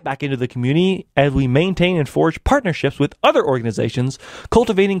life right back into the community as we maintain and forge partnerships with other organizations,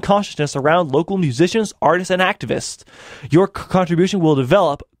 cultivating consciousness around local musicians, artists, and activists. Your contribution will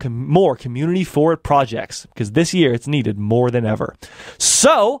develop more community-forward projects because this year it's needed more than ever.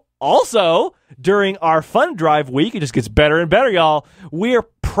 So, also, during our fund drive week, it just gets better and better, y'all. We are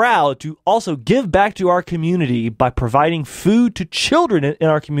proud to also give back to our community by providing food to children in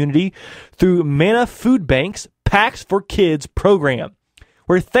our community through Manna Food Bank's Packs for Kids program.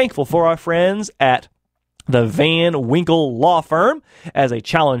 We're thankful for our friends at the Van Winkle Law Firm as a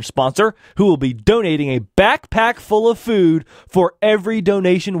challenge sponsor who will be donating a backpack full of food for every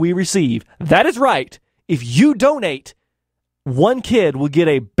donation we receive. That is right. If you donate, one kid will get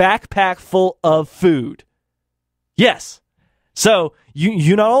a backpack full of food. Yes. So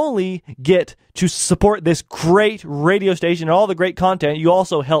you not only get to support this great radio station and all the great content, you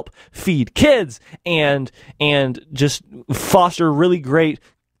also help feed kids and just foster really great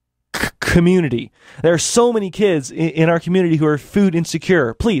community. There are so many kids in our community who are food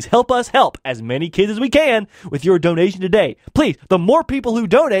insecure. Please help us help as many kids as we can with your donation today. Please, the more people who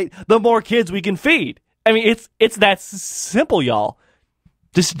donate, the more kids we can feed. I mean, it's that simple, y'all.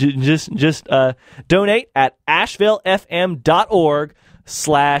 Just donate at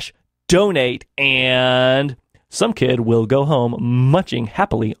ashevillefm.org/donate, and some kid will go home munching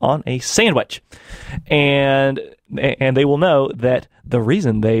happily on a sandwich, and they will know that the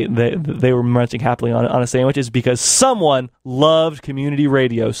reason they were munching happily on a sandwich is because someone loved community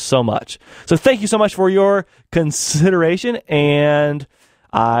radio so much. So thank you so much for your consideration, and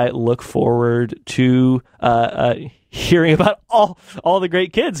I look forward to hearing about all the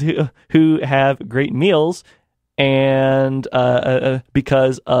great kids who have great meals and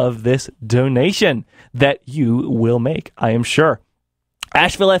because of this donation that you will make, I am sure.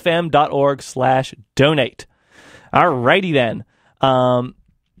 AshevilleFM.org/donate. Alrighty then.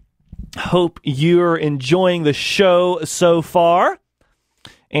 Hope you're enjoying the show so far.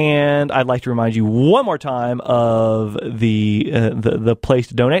 And I'd like to remind you one more time of the place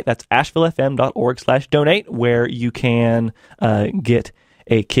to donate. That's ashevillefm.org/donate, where you can get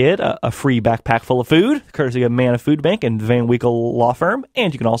a kid a free backpack full of food, courtesy of Manna Food Bank and Van Winkle Law Firm.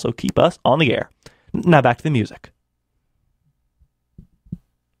 And you can also keep us on the air. Now back to the music.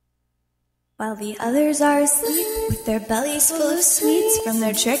 While the others are asleep with their bellies full of sweets from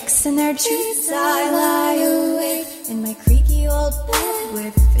their tricks and their treats, I lie awake in my creaky old bed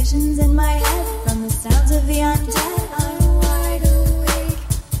with visions in my head from the sounds of the undead. I'm wide awake.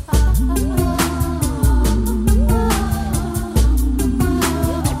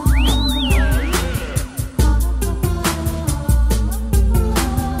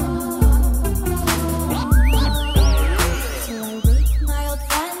 So I wake my old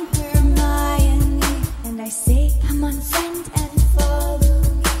friend and I say, come on friend and follow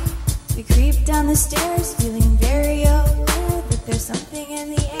me. We creep down the stairs feeling very aware that there's something in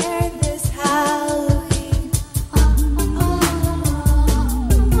the air this Halloween.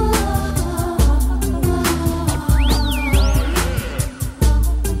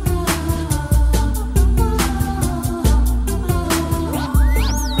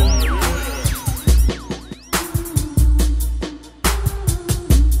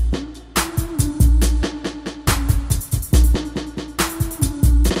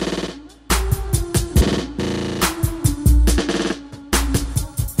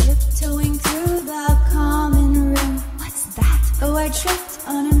 Tiptoeing through the common room. What's that? Oh, I tripped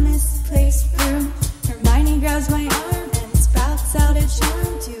on a misplaced broom. Hermione grabs my arm and sprouts out a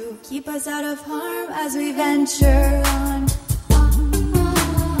charm to keep us out of harm as we venture on.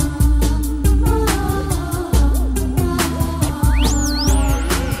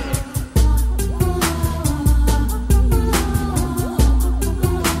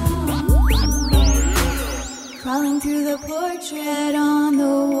 Crawling through the portrait on the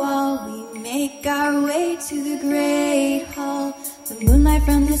wall, we make our way to the great hall. The moonlight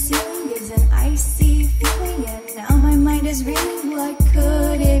from the ceiling gives an icy feeling, and now my mind is reeling. What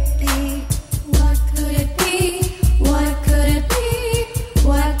could it be? What could it be? What could it be?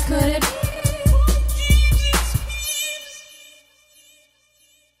 What could it be?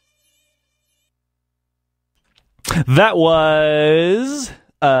 That was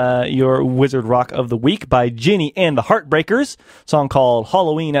your Wizard Rock of the Week by Ginny and the Heartbreakers. Song called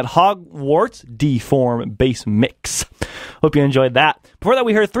Halloween at Hogwarts, D-Form bass mix. Hope you enjoyed that. Before that,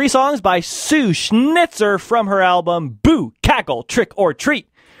 we heard 3 songs by Sue Schnitzer from her album Boo, Cackle, Trick or Treat.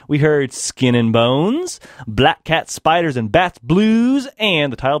 We heard Skin and Bones, Black Cat, Spiders and Bats Blues,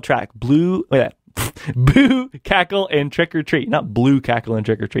 and the title track, Boo, Cackle, and Trick or Treat. Not Blue, Cackle, and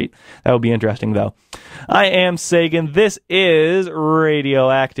Trick or Treat. That would be interesting, though. I am Sagan. This is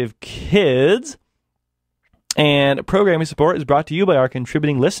Radioactive Kids. And programming support is brought to you by our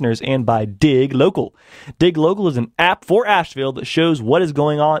contributing listeners and by Dig Local. Dig Local is an app for Asheville that shows what is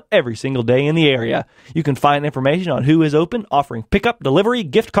going on every single day in the area. You can find information on who is open, offering pickup, delivery,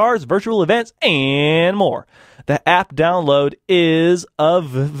 gift cards, virtual events, and more. The app download is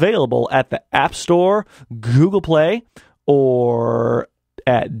available at the App Store, Google Play, or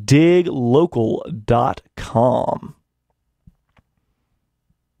at diglocal.com.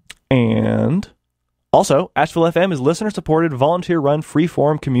 And also, Asheville FM is listener-supported, volunteer-run,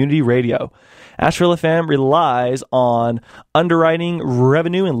 free-form community radio. Asheville FM relies on underwriting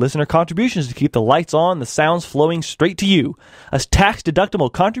revenue and listener contributions to keep the lights on, the sounds flowing straight to you. A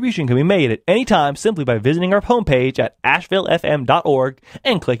tax-deductible contribution can be made at any time simply by visiting our homepage at ashevillefm.org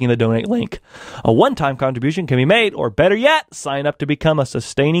and clicking the donate link. A one-time contribution can be made, or better yet, sign up to become a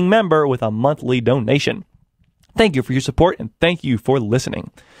sustaining member with a monthly donation. Thank you for your support, and thank you for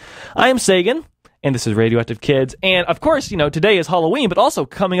listening. I am Sagan, and this is Radioactive Kids. And, of course, today is Halloween, but also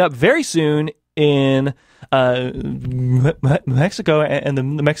coming up very soon in Mexico and the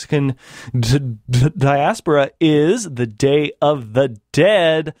Mexican diaspora is the Day of the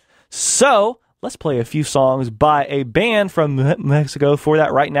Dead. So let's play a few songs by a band from Mexico for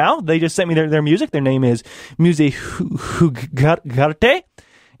that right now. They just sent me their music. Their name is Muse Jugarte,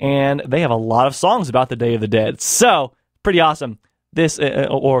 and they have a lot of songs about the Day of the Dead. So, pretty awesome. This,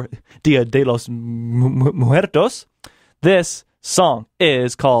 or Dia de los Muertos, this song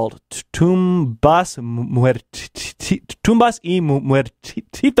is called Tumbas y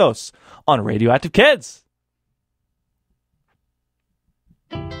Muertitos on Radioactive Kids.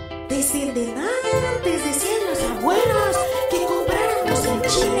 Descendientes decían los abuelos que compráramos el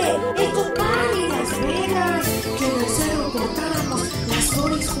chile, el copal y las velas, que en el cerro cortáramos las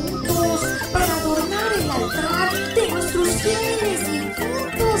flores juntos para adornar el altar de nuestros fieles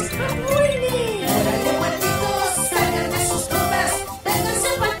difuntos. ¡Apúrenle! ¡Órale, muertitos! ¡Salgan de sus tumbas! ¡Vénganse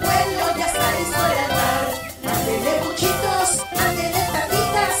pa'l pueblo! ¡Ya está listo el altar! ¡Ándele, muchitos! ¡Ándele,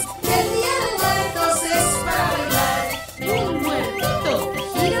 tatitas! ¡Que el día de muertos es para bailar! Un muertito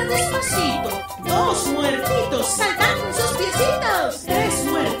gira despacito, 2 muertitos saltan sus piecitos, 3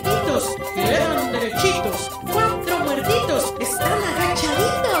 muertitos quedan derechitos, 4 muertitos están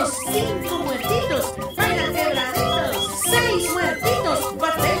agachaditos, 5 muertitos bailan quebraditos, 6 muertitos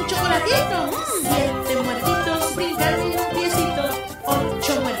parten chocolatito, 7 muertitos brincan un piecito,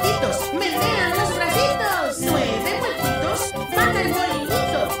 8 muertitos menean los bracitos, 9 muertitos van al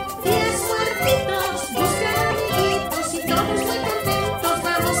molinito, 10 muertitos buscan amiguitos y todos muy contentos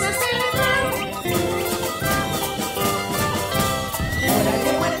vamos a celebrar.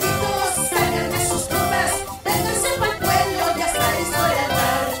 Órale, muertitos, salgan de sus tumbas, vénganse pa'l pueblo, ya está listo el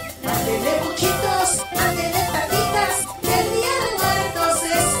altar. Ándele, muchitos, ándele, tatitas, que el día de muertos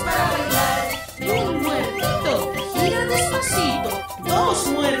es para bailar. Un muertito gira despacito, 2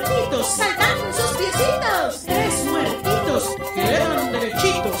 muertitos saltan sus piecitos, 3 muertitos quedan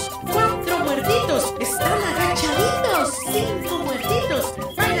derechitos, 4 muertitos están agachaditos, 5 muertitos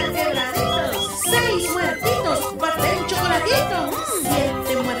bailan quebraditos, 6 muertitos parten chocolatito,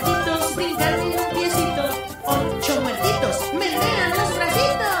 7 muertitos brincan un piecito, 8 muertitos menean los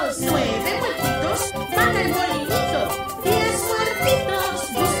bracitos, 9 muertitos van al molinito, 10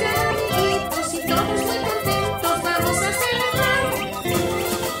 muertitos buscan amiguitos y todos muy contentos vamos a celebrar.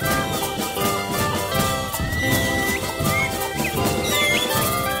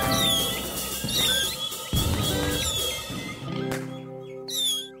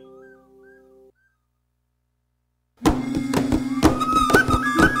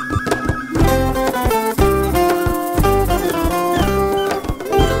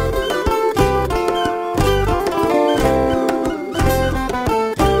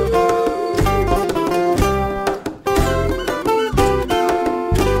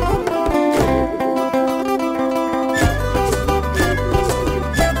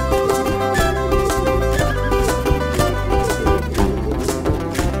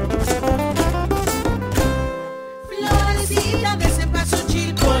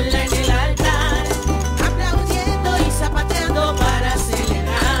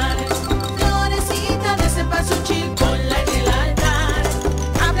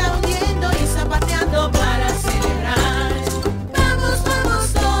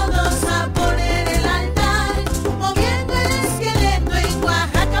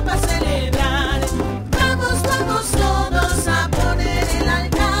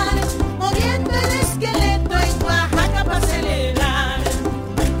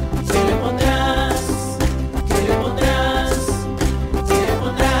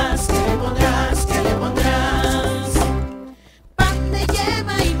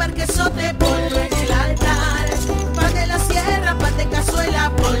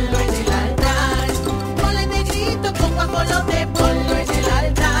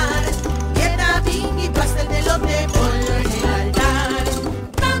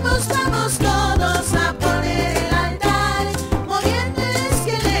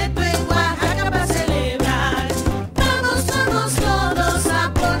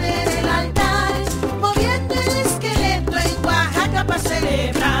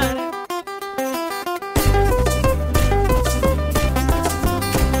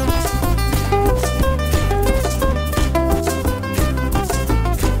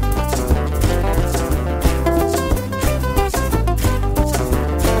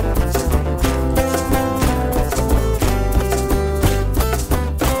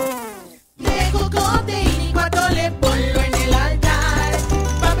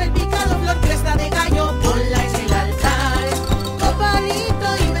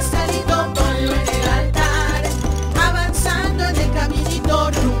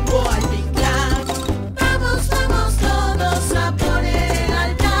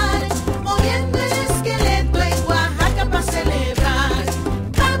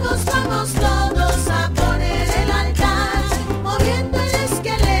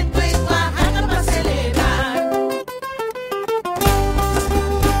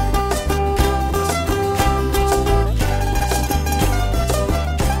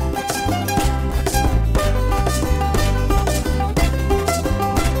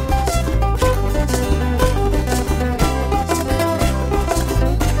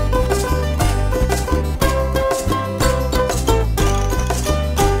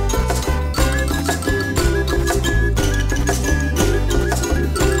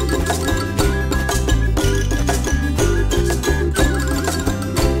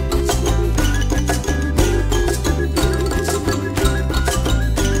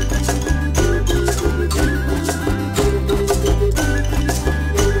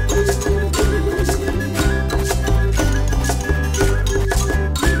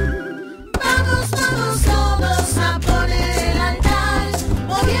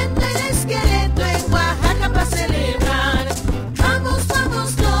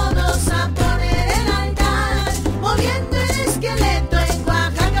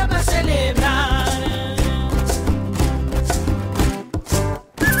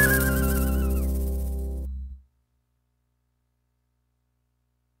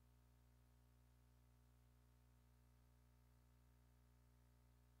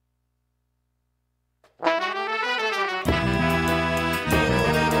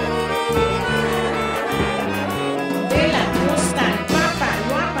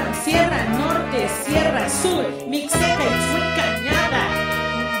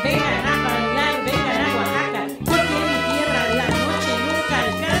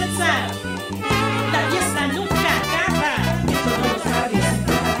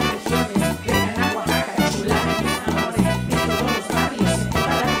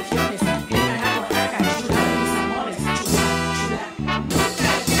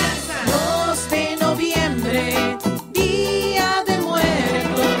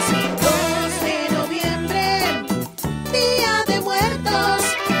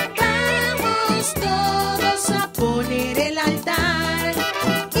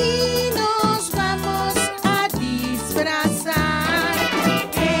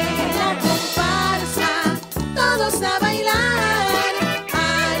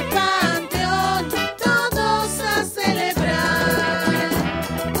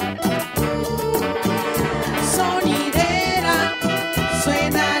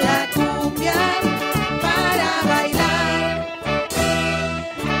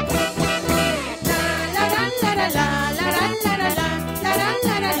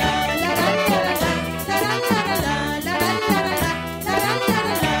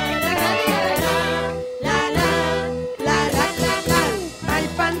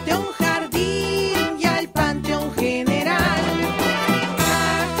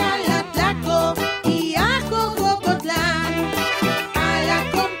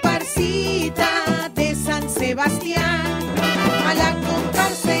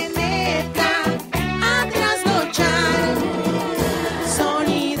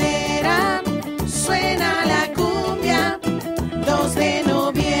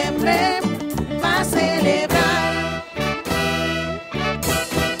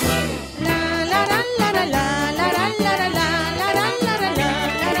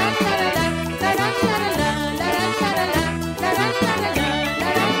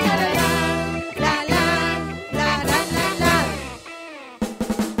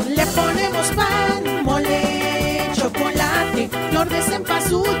 Le ponemos pan, mole, chocolate, flor de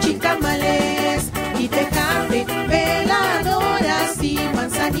cempasúchil, tamales y tecate, veladoras y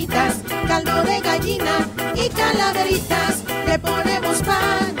manzanitas, caldo de gallina y calaveritas. Le ponemos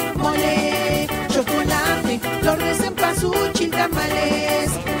pan, mole, chocolate, flor de cempasúchil,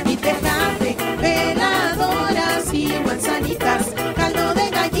 tamales y tecate, veladoras y manzanitas, caldo de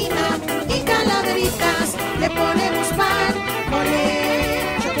gallina y calaveritas. Le ponemos pan, mole,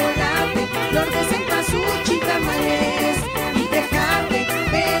 chocolate, flor de cempasúchil, tamales y tecate,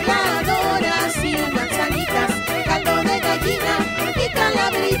 veladoras y manzanitas, caldo de gallina y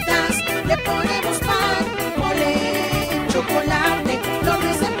calaveritas. Le ponemos pan, mole, chocolate, flor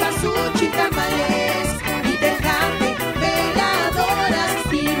de cempasúchil, tamales y tecate,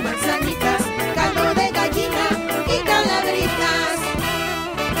 veladoras y manzanitas, caldo de gallina y calaveritas.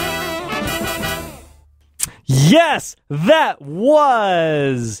 Yes, that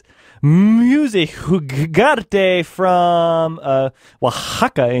was Music Jugarte from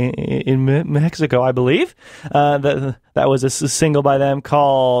Oaxaca in Mexico, I believe. That was a single by them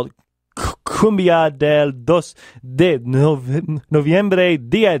called Cumbia del 2 de Noviembre,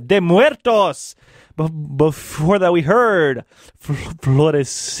 Dia de Muertos. Before that, we heard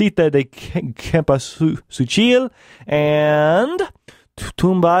Florecita de Cempasúchil and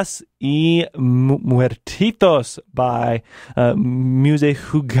Tumbas y Muertitos by Music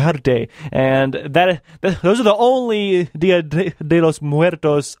Jugarte. And those are the only Dia de los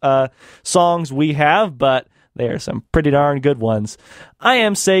Muertos songs we have, but they are some pretty darn good ones. I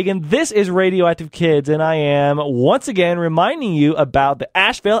am Sagan. This is Radioactive Kids, and I am once again reminding you about the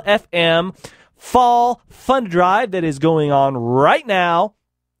Asheville FM Fall Fund Drive that is going on right now.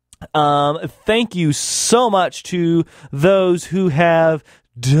 Thank you so much to those who have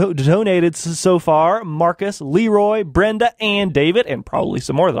donated so far: Marcus, Leroy, Brenda, and David, and probably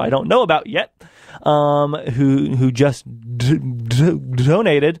some more that I don't know about yet, who just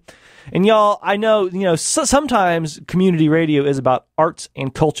donated. And y'all, I know, sometimes community radio is about arts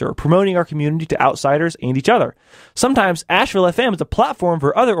and culture, promoting our community to outsiders and each other. Sometimes Asheville FM is a platform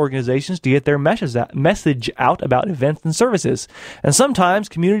for other organizations to get their message out about events and services. And sometimes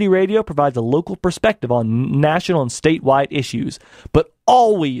community radio provides a local perspective on national and statewide issues. But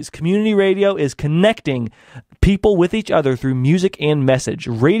always, community radio is connecting people with each other through music and message.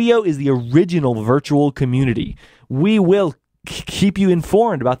 Radio is the original virtual community. We will keep you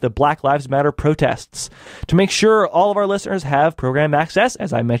informed about the Black Lives Matter protests. To make sure all of our listeners have program access,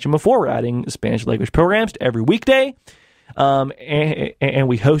 as I mentioned before, we're adding Spanish language programs to every weekday. And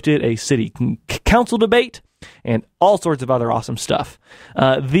we hosted a city council debate and all sorts of other awesome stuff.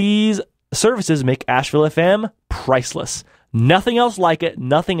 These services make Asheville FM priceless. Nothing else like it.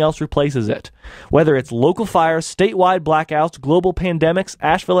 Nothing else replaces it. Whether it's local fires, statewide blackouts, global pandemics,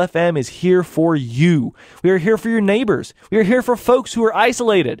 Asheville FM is here for you. We are here for your neighbors. We are here for folks who are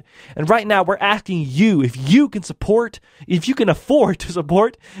isolated. And right now, we're asking you if you can afford to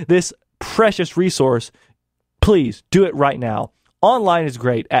support this precious resource, please do it right now. Online is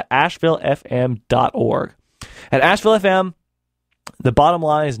great at ashevillefm.org. At Asheville FM, the bottom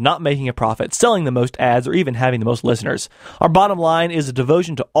line is not making a profit, selling the most ads, or even having the most listeners. Our bottom line is a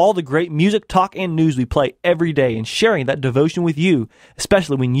devotion to all the great music, talk, and news we play every day, and sharing that devotion with you,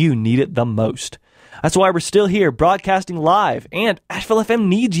 especially when you need it the most. That's why we're still here, broadcasting live, and Asheville FM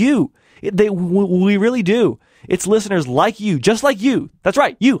needs you. We really do. It's listeners like you, just like you. That's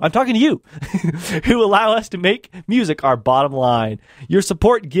right, you. I'm talking to you, who allow us to make music our bottom line. Your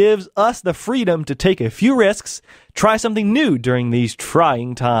support gives us the freedom to take a few risks, try something new during these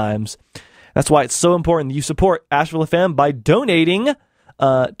trying times. That's why it's so important that you support Asheville FM by donating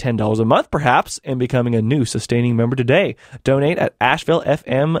 $10 a month, perhaps, and becoming a new sustaining member today. Donate at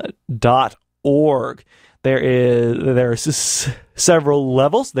ashevillefm.org. There are several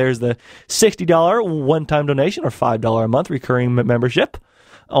levels. There's the $60 one-time donation, or $5 a month recurring membership,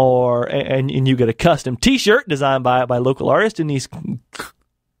 and you get a custom T-shirt designed by local artist Denise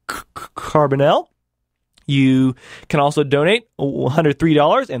Carbonell. You can also donate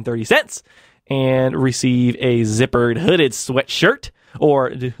 $103.30 and receive a zippered hooded sweatshirt, or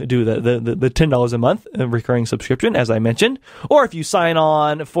do the $10 a month recurring subscription, as I mentioned. Or if you sign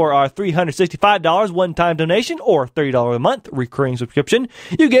on for our $365 one-time donation or $30 a month recurring subscription,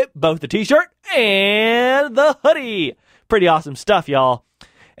 you get both the t-shirt and the hoodie. Pretty awesome stuff, y'all.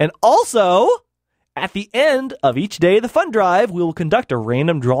 And also, at the end of each day of the fund drive, we will conduct a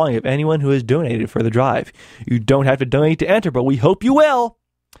random drawing of anyone who has donated for the drive. You don't have to donate to enter, but we hope you will.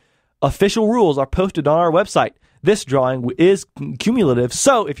 Official rules are posted on our website. This drawing is cumulative,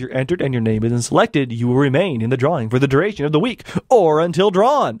 so if you're entered and your name isn't selected, you will remain in the drawing for the duration of the week or until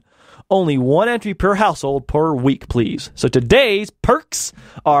drawn. Only one entry per household per week, please. So today's perks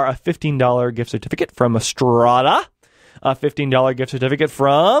are a $15 gift certificate from Estrada, a $15 gift certificate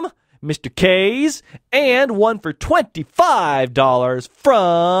from Mr. K's, and one for $25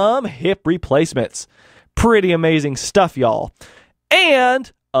 from Hip Replacements. Pretty amazing stuff, y'all.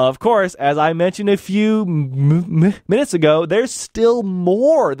 And, of course, as I mentioned a few minutes ago, there's still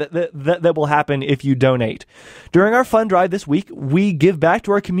more that will happen if you donate. During our fund drive this week, we give back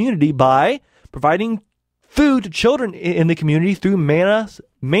to our community by providing food to children in the community through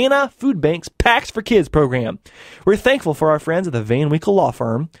Mana Food Bank's Packs for Kids program. We're thankful for our friends at the Van Winkle Law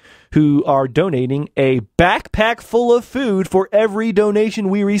Firm who are donating a backpack full of food for every donation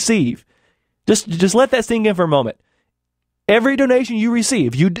we receive. Just let that sink in for a moment. Every donation you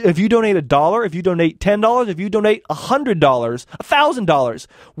receive, if you donate $1, if you donate $10, if you donate $100, $1,000,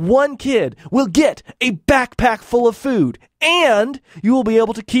 one kid will get a backpack full of food, and you will be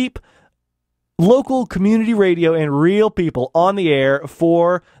able to keep local community radio and real people on the air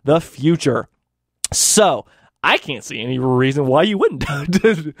for the future. So, I can't see any reason why you wouldn't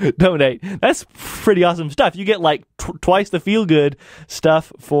donate. That's pretty awesome stuff. You get like twice the feel-good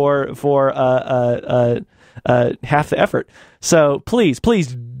stuff for half the effort. So please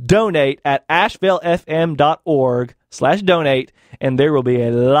donate at ashevillefm.org/donate, and there will be a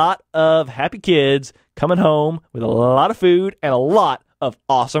lot of happy kids coming home with a lot of food and a lot of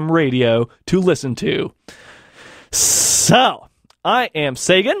awesome radio to listen to. So, I am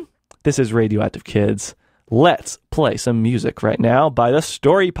Sagan. This is Radioactive Kids. Let's play some music right now by the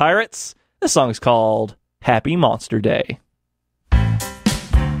Story Pirates. The song's called Happy Monster Day.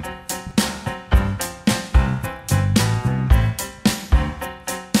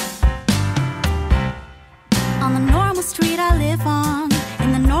 On the normal street I live on,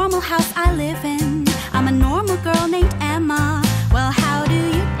 in the normal house I live in, I'm a normal girl named Emma. Well, how do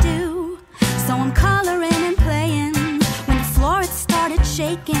you do? So I'm coloring and playing when the floor it started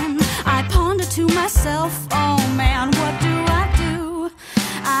shaking. I pondered to myself, oh man, what do I do?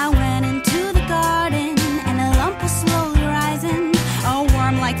 I went into the garden and a lump was slowly rising. A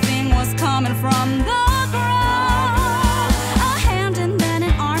worm-like thing was coming from the ground. A hand and then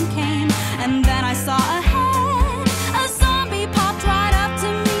an arm came, and then I saw a head. A zombie popped right up to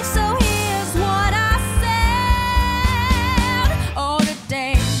me, so here's what I said. Oh,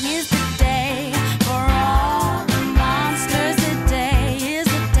 today is the day for all the monsters. Today is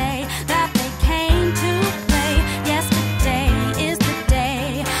the day that they came to play. Yesterday is the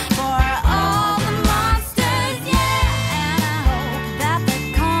day for all the monsters, yeah. And I hope that they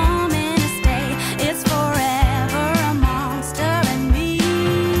come in to stay. It's forever a monster and me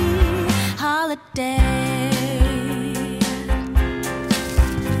holiday.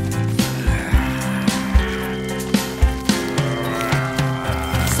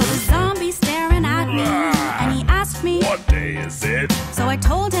 So the zombie staring at me, and he asked me, What day is it? so I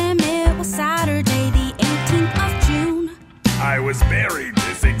told him it was Saturday, the 18th of June. I was buried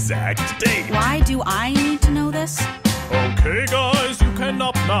this exact date. Why do I need to know this? Okay, guys, you can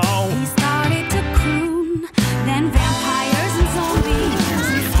up now. He started to croon. Then vampires and zombies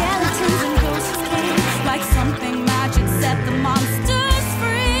and skeletons and ghosts came. Like something magic set the monsters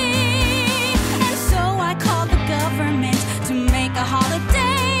free. And so I called the government to make a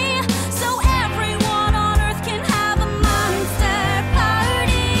holiday, so everyone on earth can have a monster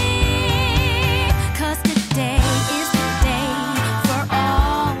party. 'Cause today is the day for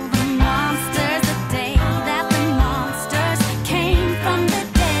all the monsters. The day that the monsters came from the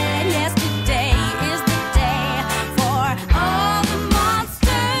dead. Yes,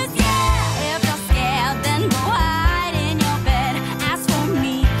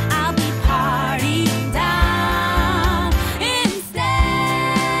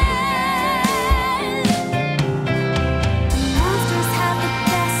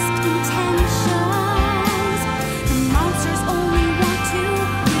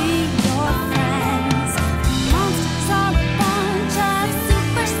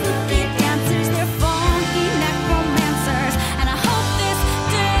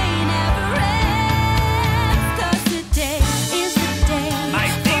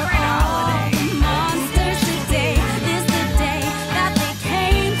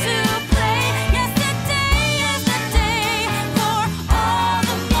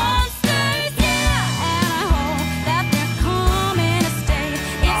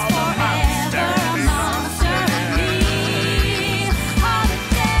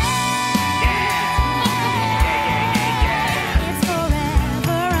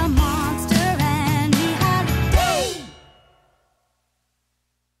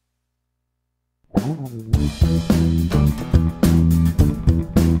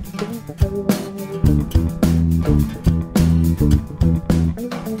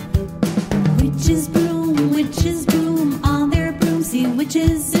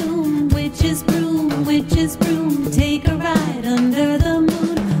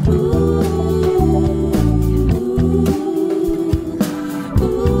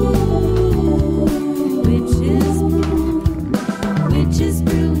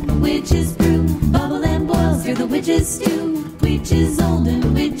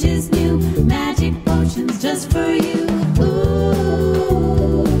 witches new magic potions just for you.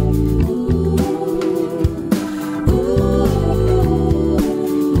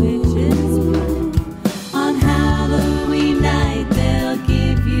 Witches brew. On Halloween night they'll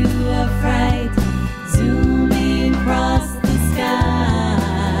give you a fright, zooming across the sky.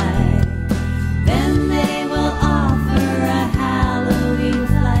 Then they will offer a Halloween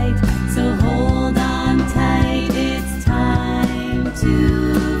flight, so hold on tight, it's time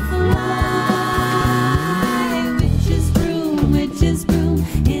to fly. Witches broom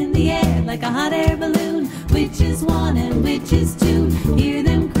in the air like a hot air balloon. Witches 1 and witches 2, hear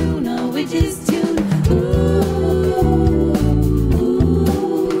them croon a witch's tune.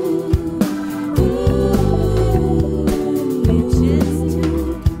 Witches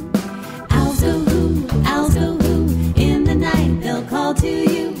tune. Owls go who, in the night they'll call to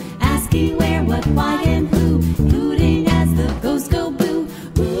you, asking where, what, why, and who, hooting as the ghosts go boo.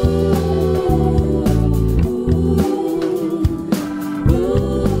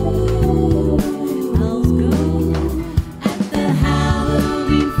 Owls go. At the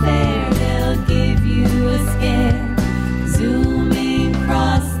Halloween fair they'll give you a scare, zooming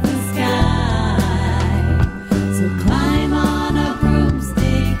across the sky. So climb on a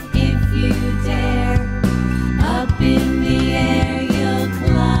broomstick if you dare. Up in the air you'll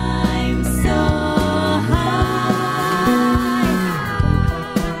climb so high.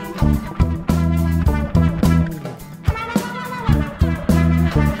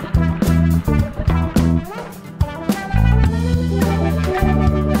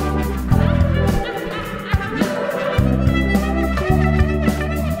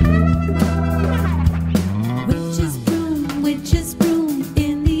 Witches broom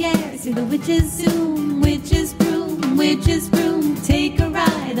in the air, see the witches zoom. Witches broom, take a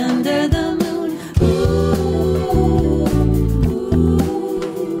ride under the moon.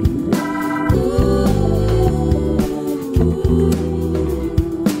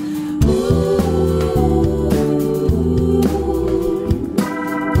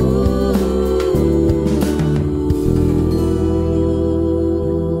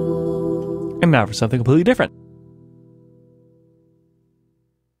 And now for something completely different.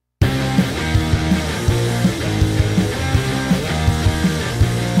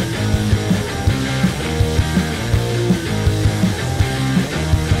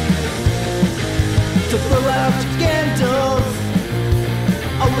 To blow out your candles,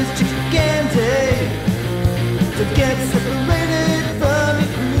 always check your candy. To get separated from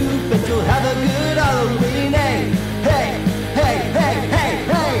your group and you'll have a good Halloween. Hey, hey, hey, hey, hey,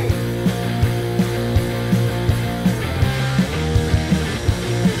 hey.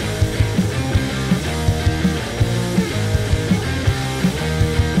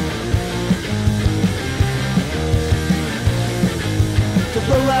 To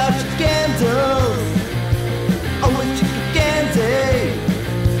blow out your candles, always check your candy.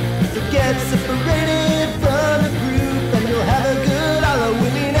 To get separated from the group and you'll have a good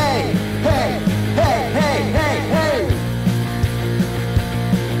Halloween. Hey, hey, hey, hey, hey, hey.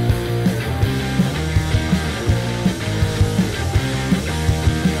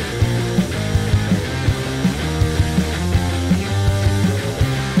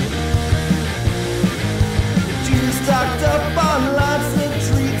 You stocked up on lots of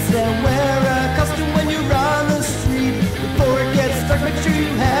treats and wear a costume when you're on the street. Before it gets dark, make sure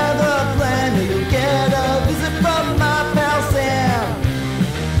you have a plan, or you'll get a visit from my pal Sam.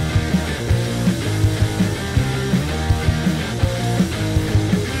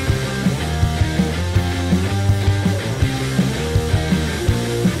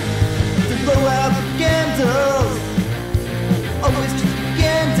 To blow out the candles, always keep the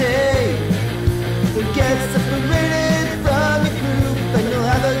candy. You'll get separated from your group and you'll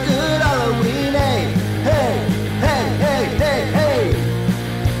have a good Halloween. Hey, hey, hey, hey, hey, hey.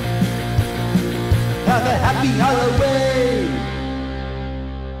 Have a happy Halloween.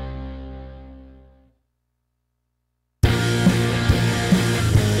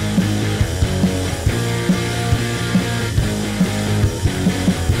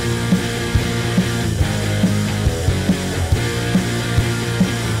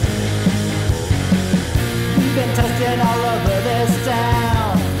 We've been testing all over this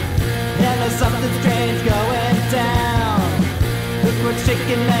town, and there's something strange going down. Earthquake,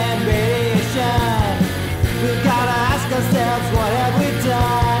 shaking, and radiation. We've gotta ask ourselves, what have we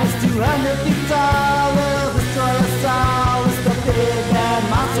done? It's 200 feet tall, it'll destroy us all. It's the big bad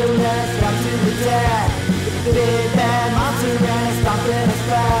monster that's come to attack. It's the big bad monster and it's stomping us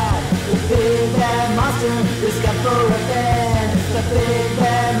back. The big bad monster is come for revenge. It's the big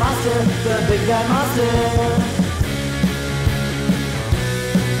bad monster, the big bad monster.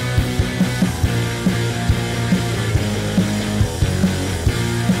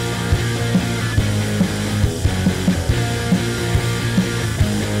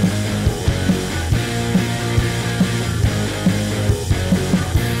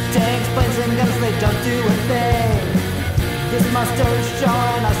 they don't do a thing. This monster's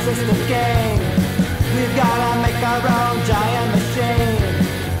showing us system gang. We've gotta make our own giant machine.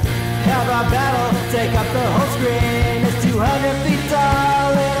 Have our battle, take up the whole screen. It's 200 feet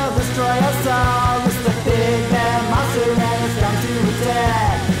tall, it'll destroy us all. It's the big bad monster and it's come to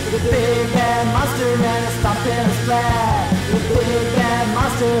attack. The big bad monster and it's stomping us flat. The big bad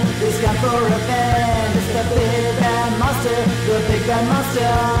monster is come for revenge. It's the big bad monster, the big bad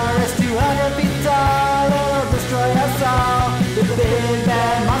monster. It's 200 feet tall, it'll destroy us all. The big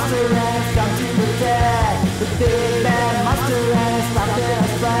bad monster and it's come to attack. The big bad monster and it's stomping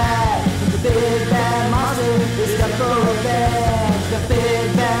us flat. The big bad monster is come for revenge. The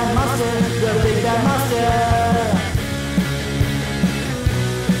big bad monster, the big bad monster.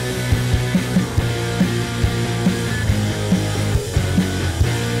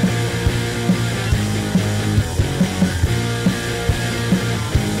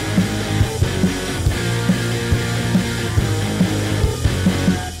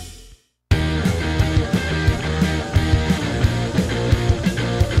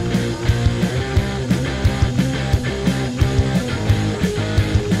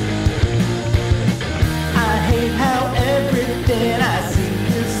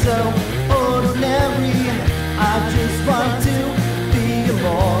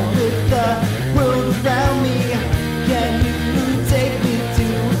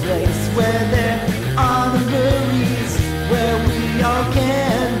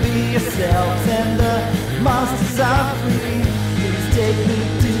 And the monsters are free. Please take me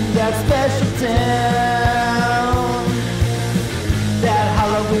to that special town, that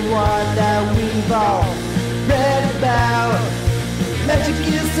Halloween one that we've all read about. Magic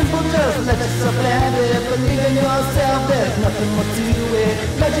is simple, just let yourself have it. Believe in yourself, there's nothing more to it.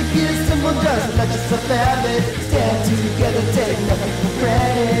 Magic is simple, just let yourself have it. Stand together, take nothing for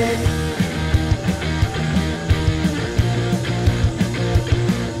granted.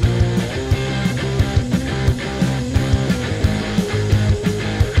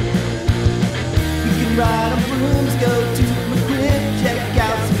 Ride on brooms, go to the crib, check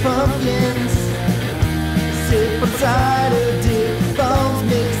out some pumpkins. Sip on cider, dip bones,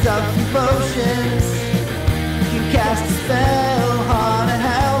 mix up some potions. You can cast a spell, haunt a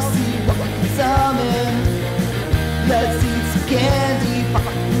house, see what we can summon. Let's eat some candy, pop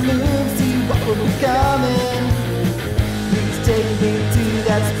the moon, see what will be coming. Please take me to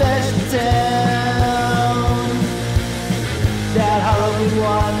that special town, that Halloween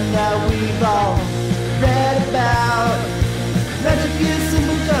one that we've all read about. Magic is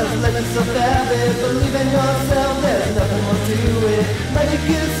simple, just let yourself have it. Believe in yourself, there's nothing more to it. Magic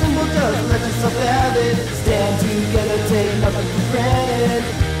is simple, just let yourself have it. Stand together, take nothing for granted.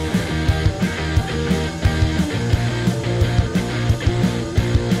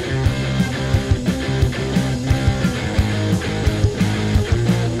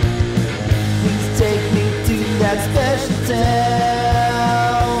 Please take me to that special town,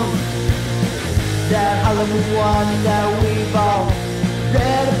 that Halloween one that we've all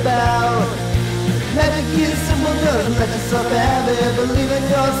read about. Magic is simple, just let yourself have it. Believe in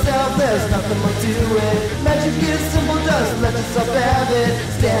yourself, there's nothing more to it. Magic is simple, just let yourself have it.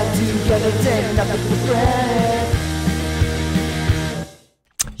 Stand together, take nothing for granted.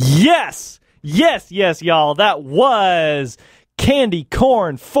 Yes, y'all. That was Candy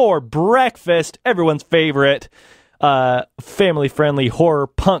Corn for Breakfast, everyone's favorite family-friendly horror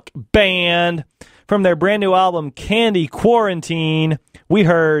punk band. From their brand new album, Candy Quarantine, we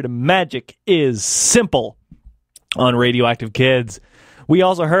heard Magic is Simple on Radioactive Kids. We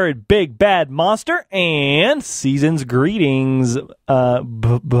also heard Big Bad Monster and Season's Greetings by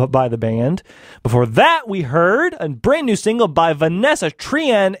the band. Before that, we heard a brand new single by Vanessa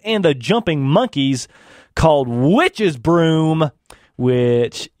Trien and the Jumping Monkeys called Witch's Broom,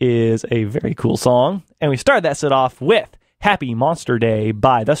 which is a very cool song. And we started that set off with Happy Monster Day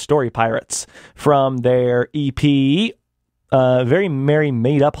by the Story Pirates from their EP, Very Merry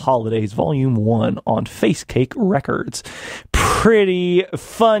Made Up Holidays, Volume 1 on Face Cake Records. Pretty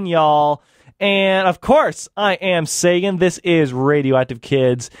fun, y'all. And, of course, I am Sagan. This is Radioactive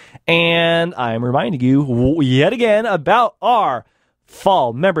Kids. And I'm reminding you yet again about our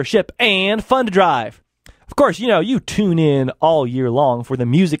fall membership and fund drive. Of course, you tune in all year long for the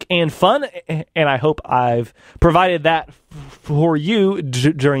music and fun, and I hope I've provided that for you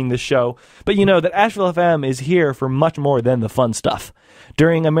during the show. But you know that Asheville FM is here for much more than the fun stuff.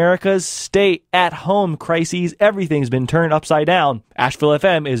 During America's stay-at-home crises, everything's been turned upside down. Asheville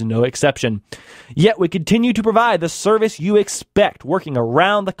FM is no exception. Yet we continue to provide the service you expect, working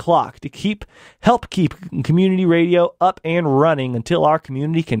around the clock to help keep community radio up and running until our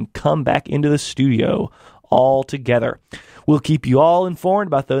community can come back into the studio all together. We'll keep you all informed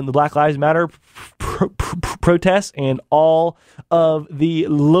about the Black Lives Matter protests and all of the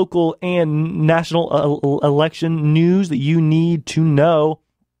local and national election news that you need to know,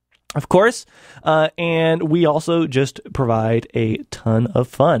 of course, and we also just provide a ton of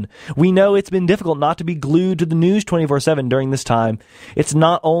fun. We know it's been difficult not to be glued to the news 24/7 during this time. It's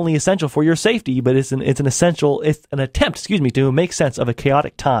not only essential for your safety, but it's an attempt, to make sense of a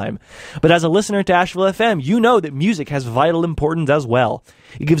chaotic time. But as a listener to Asheville FM, you know that music has vital importance as well.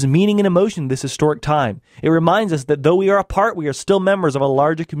 It gives meaning and emotion to this historic time. It reminds us that though we are apart, we are still members of a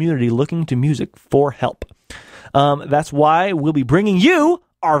larger community looking to music for help. That's why we'll be bringing you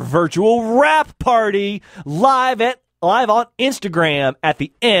our virtual rap party live on Instagram at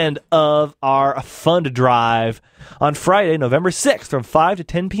the end of our fund drive. On Friday, November 6th from 5 to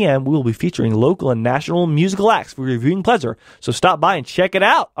 10 p.m., we will be featuring local and national musical acts for your viewing pleasure. So stop by and check it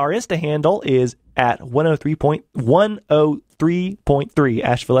out. Our Insta handle is at 103.3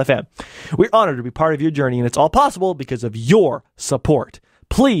 Asheville FM. We're honored to be part of your journey, and it's all possible because of your support.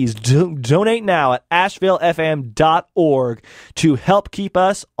 Please donate now at ashevillefm.org to help keep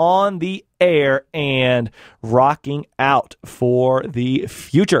us on the air and rocking out for the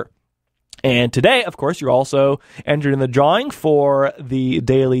future. And today, of course, you're also entered in the drawing for the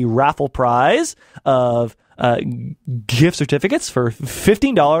daily raffle prize of gift certificates for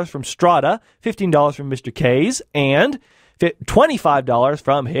 $15 from Strata, $15 from Mr. K's, and $25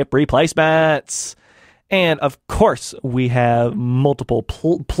 from Hip Replacements. And, of course, we have multiple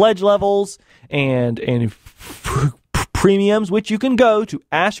pledge levels and premiums, which you can go to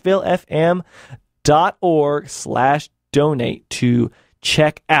ashevillefm.org/donate to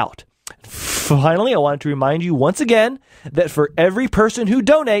check out. Finally, I wanted to remind you once again that for every person who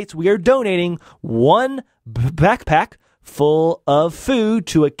donates, we are donating one backpack full of food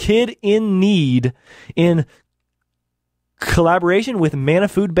to a kid in need in collaboration with Mana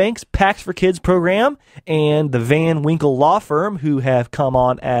Food Bank's Packs for Kids program and the Van Winkle Law Firm, who have come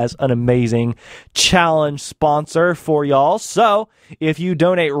on as an amazing challenge sponsor for y'all. So if you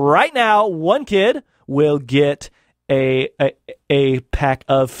donate right now, one kid will get a pack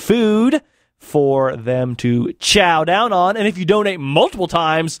of food for them to chow down on. And if you donate multiple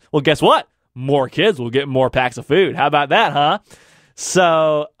times, well, guess what? More kids will get more packs of food. How about that, huh?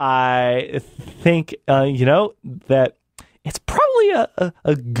 So I think, that it's probably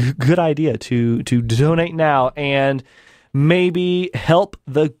a good idea to donate now and maybe help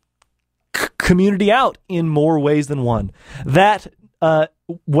the community out in more ways than one. That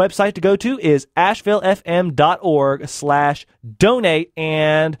website to go to is ashevillefm.org/donate,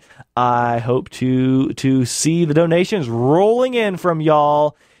 and I hope to see the donations rolling in from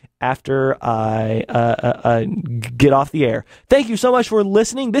y'all after I get off the air. Thank you so much for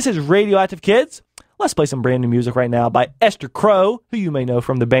listening. This is Radioactive Kids. Let's play some brand new music right now by Esther Crow, who you may know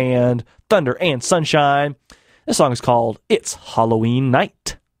from the band Thunder and Sunshine. This song is called It's Halloween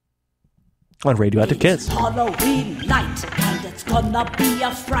Night on Radioactive Kids. It's Halloween night, and it's gonna be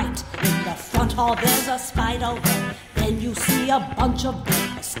a fright. In the front hall there's a spider web. Then you see a bunch of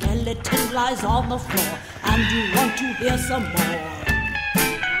blood. A skeleton lies on the floor, and you want to hear some more.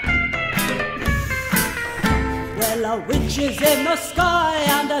 Well, a witch is in the sky,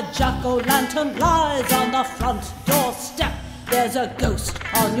 and a jack-o'-lantern lies on the front doorstep. There's a ghost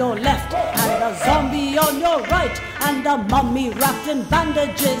on your left, and a zombie on your right, and a mummy wrapped in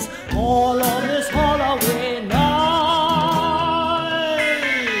bandages, all on this Halloween night.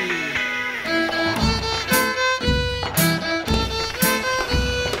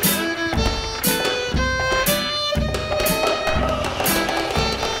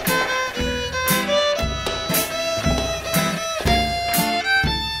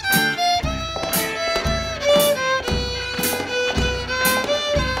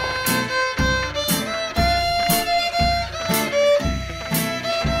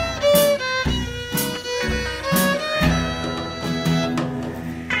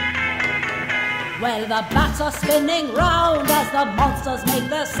 Well, the bats are spinning round as the monsters make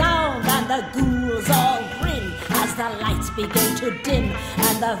their sound, and the ghouls all grin as the lights begin to dim,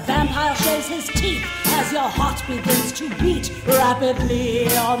 and the vampire shows his teeth as your heart begins to beat rapidly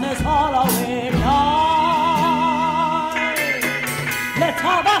on this Halloween night. Let's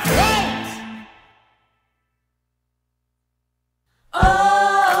have a fright! Oh,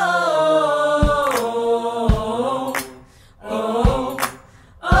 oh, oh,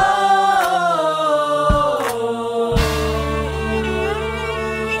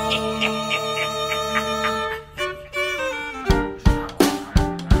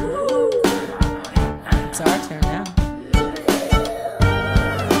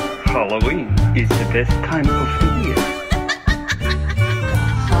 Halloween is the best time of the year.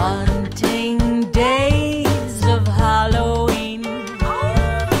 Haunting days of Halloween.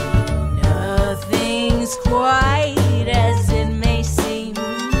 Nothing's quite as it may seem.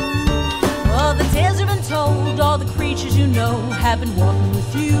 All the tales have been told, all the creatures you know have been walking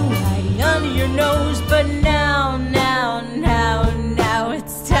with you, hiding under your nose. But now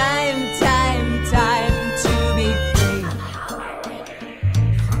it's time to be free.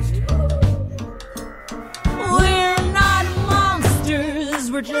 We're not monsters,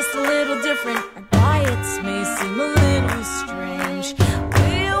 we're just a little different. Our diets may seem a little strange.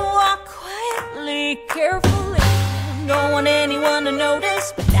 We walk quietly, carefully, don't want anyone to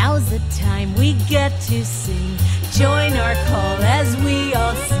notice. But now's the time we get to sing. Join our call as we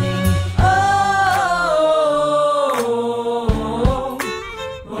all sing.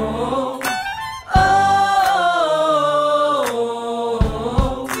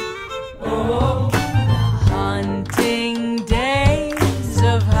 Haunting days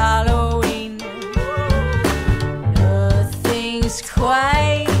of Halloween. Nothing's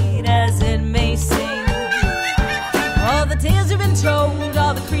quite as it may seem. All the tales have been told,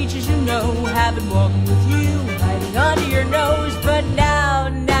 all the creatures you know have been walking with you, hiding under your nose. But now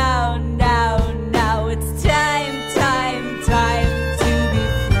it's time to be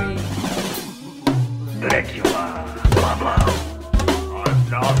free. Dracula, blah blah. I'm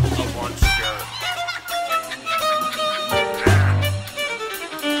not a monster.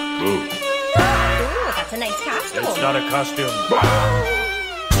 Ooh, that's a nice costume. It's not a costume.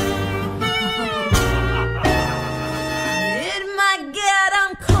 It might get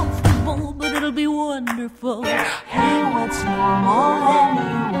uncomfortable, but it'll be wonderful. Hey, what's normal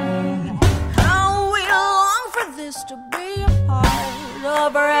anyway? How we long for this to be a part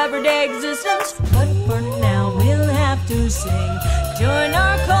of our everyday existence. But for now, we'll have to sing. Join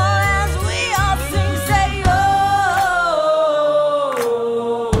our call as we all sing. Say, oh, oh,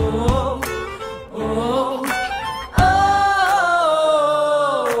 oh, oh,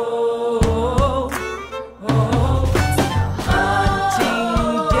 oh.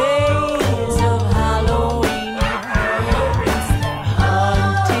 Haunting days of Halloween. It's the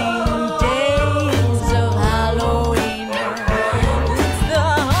haunting days of Halloween. It's the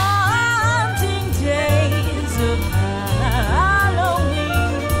haunting days of Halloween.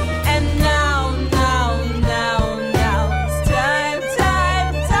 And now it's time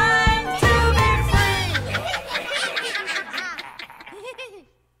to be free.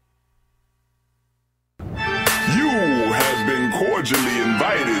 You have been cordially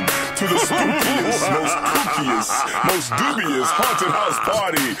invited to the spookiest, most kookiest, most dubious haunted house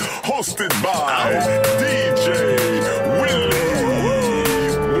party hosted by DJ Willie.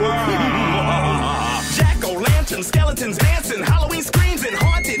 Wow. Jack-o'-lanterns, skeletons dancing, Halloween screams in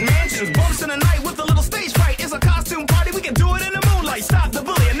haunted mansions. Bumps in the night with a little stage fright. It's a costume party, we can do it in the moonlight. Stop the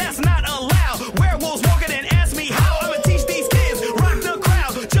bully, and that's not allowed. Werewolves walking and ask me how I'ma teach these kids. Rock the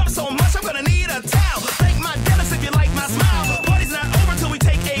crowd, jump so much I'm gonna need a towel. Thank my dentist if you like my smile. Party's not over till we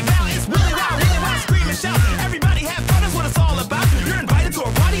take a bow. It's really wild, scream and shout. Everybody have fun, that's what it's all about. You're invited to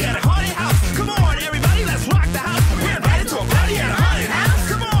a party at a haunted house. Come on, everybody, let's rock the house. We're invited to a party at a haunted house.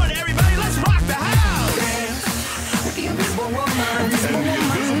 Come on, everybody, let's rock the house. The invisible woman,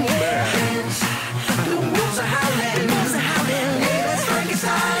 dance. The wolves are howling, Hey, let's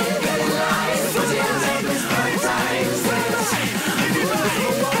Frankenstein, get in line. Put your hands up, it's party time. Dance. The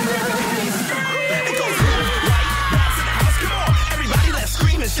invisible woman. It goes left, right, back to the house. Come on, everybody, let's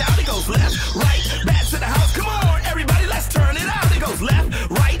scream and shout. It goes left, right, back to the house. Come on, everybody, let's turn it out. It goes left,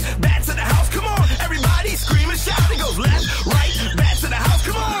 right, back to the house. Come on, everybody, scream and shout. It goes left, right, back to the house.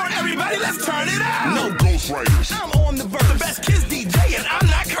 Come on, everybody, let's turn it out. No ghostwriters. I'm on the verse, the best kids DJ, and I'm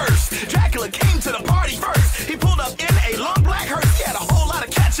not cursed. Dracula came to the party first. He pulled up in a long black hearse. He had a whole lot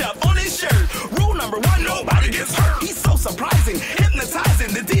of ketchup on his shirt. Rule number one, nobody gets hurt. He's so surprising,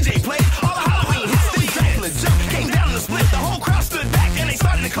 hypnotizing. The DJ played all the Halloween hits. Then Dracula jumped, came down in the split. The whole crowd stood back and they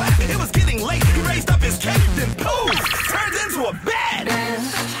started to clap. It was getting late. He raised up his cape, then poof, turned into a bat.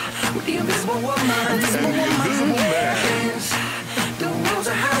 With the invisible woman, the wolves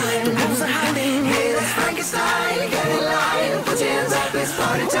are howling, Hey, that's Frankenstein, get in line. Put your hands up, it's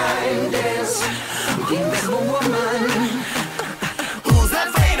party time. Dance with the invisible woman. Who's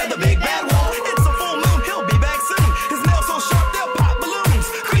afraid of the big bad wolf? It's a full moon, he'll be back soon. His nails so sharp, they'll pop balloons.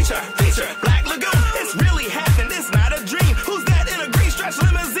 Creature, feature, Black Lagoon. It's really happened, it's not a dream. Who's that in a green stretch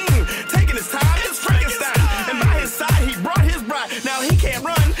limousine? Taking his time, it's Frankenstein. And by his side, he brought his bride. Now he can't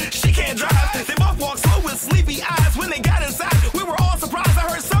run, she can't drive. They both walk slow with sleepy eyes. When they got inside, we were all surprised. I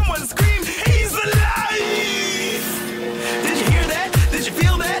heard someone scream, he's alive! Did you hear that? Did you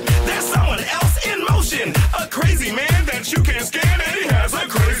feel that?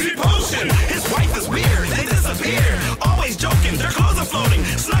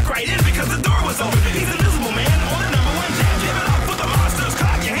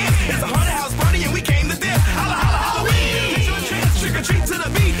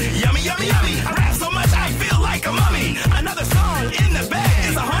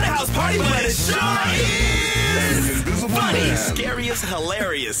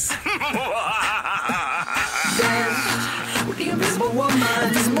 hilarious. Dance with the invisible woman.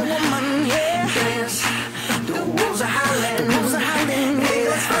 Invisible woman, yeah. Dance. The wolves are howling. The wolves are howling. Hey,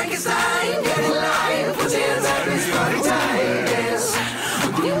 that's Frankenstein. Get in line. Put your hands up. It's party time. Dance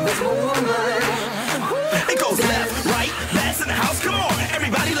with the invisible woman. It goes left, right, bats in the house, come on.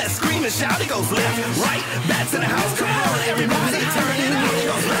 Everybody, let's scream and shout. It goes left, right, bats in the house, come on. Everybody, turn it out. It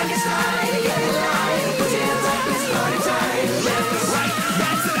goes Frankenstein. Get in line. Put your hands up. It's party time. Left, right,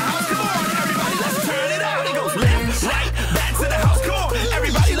 bats in the house, come on. Everybody, let's turn it out. It goes left, right, bats in the house, come on.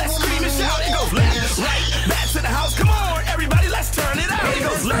 Everybody, let's scream and shout. It goes left, right, bats in the house, come on. Everybody, let's turn it out. It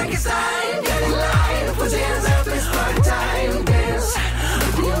goes Frankenstein. Get in line. Put your hands up. It's party time. Dance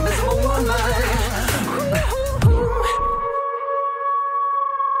with the invisible woman.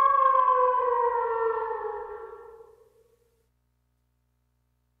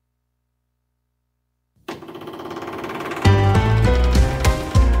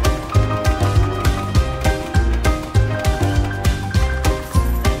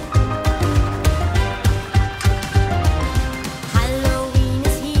 Halloween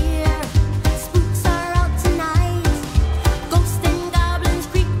is here, spooks are out tonight. Ghosts and goblins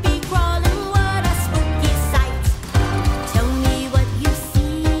creepy crawling, what a spooky sight. Tell me what you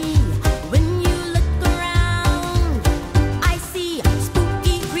see when you look around. I see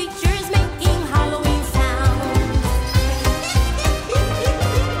spooky creatures making Halloween sounds.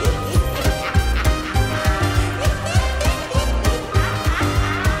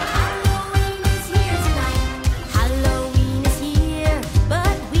 Halloween is here tonight. Halloween is here,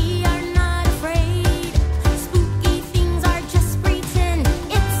 but we are not afraid. Spooky things are just pretend.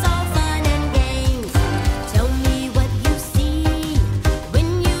 It's all fun and games. Tell me what you see when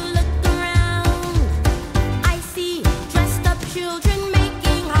you look around. I see dressed up children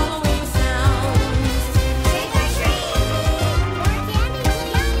making Halloween sounds. Trick or treat! More candy,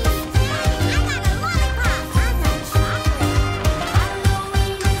 yummy! I got a lollipop! I got chocolate!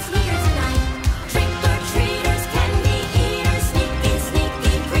 Halloween is here tonight. Trick-or-treaters, candy eaters, sneaky,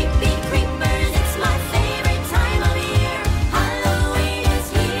 sneaky, creepy creepers. It's my favorite time of year. Halloween is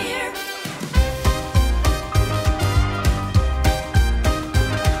here.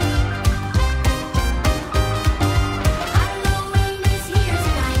 Halloween is here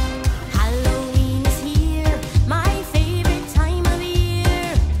tonight. Halloween is here, my favorite time of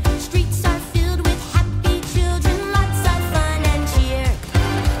year. Streets are filled with happy children, lots of fun and cheer.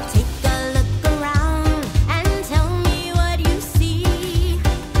 Take a look around and tell me what you see.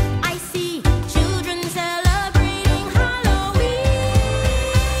 I see children celebrating Halloween.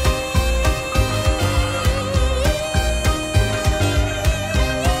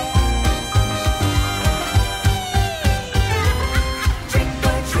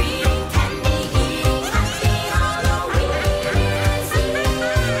 Trick-or-treating, candy eating, happy Halloween.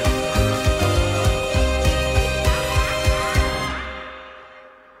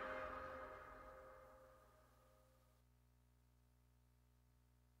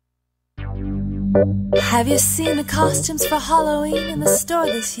 Have you seen the costumes for Halloween in the store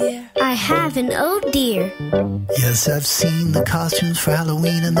this year? I haven't, oh dear. Yes, I've seen the costumes for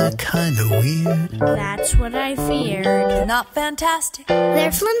Halloween and they're kinda weird. That's what I feared. They're not fantastic.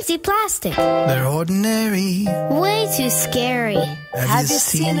 They're flimsy plastic. They're ordinary. Way too scary. Have you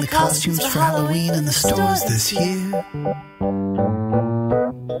seen the costumes for Halloween in the stores this year?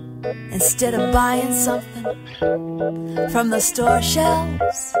 Instead of buying something from the store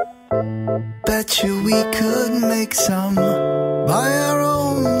shelves, Bet you we could make some by our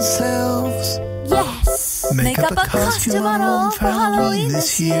own selves. Yes. Make up a costume on our own for Halloween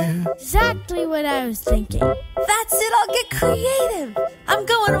this year. Exactly what I was thinking. that's it, I'll get creative. I'm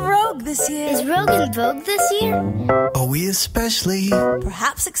going rogue this year. Is Rogue in Vogue this year? Oh, we especially,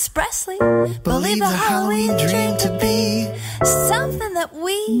 perhaps expressly, believe the Halloween dream to be something that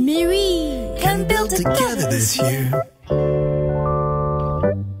we can build together this year.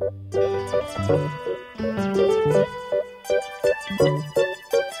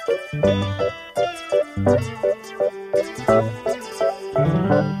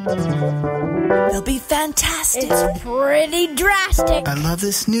 They'll be fantastic. It's pretty drastic. I love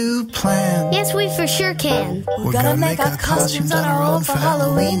this new plan. Yes, we for sure can. We're gonna make our costumes on our own for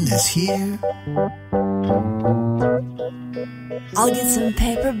Halloween this year. I'll get some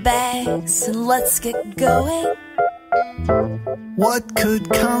paper bags and let's get going. What could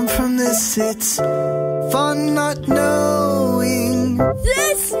come from this? It's fun not knowing.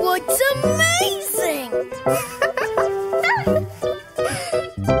 This looks amazing!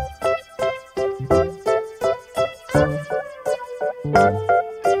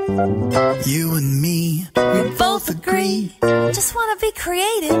 You and me, we both agree. Just wanna be creative.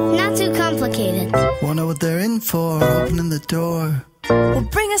 creative, not too complicated. Wonder what they're in for, opening the door. We'll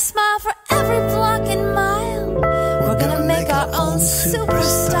bring a smile for every block and mile. We're gonna make our own super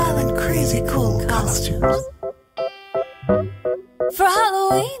styling, crazy cool costumes. For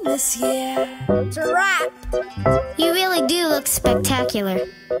Halloween this year. It's a wrap. You really do look spectacular.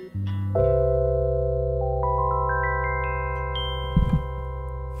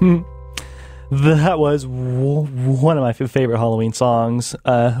 That was one of my favorite Halloween songs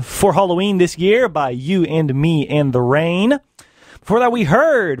for Halloween this year by You and Me and the Rain. Before that, we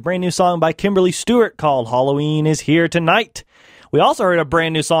heard a brand new song by Kimberly Stewart called Halloween is Here Tonight. We also heard a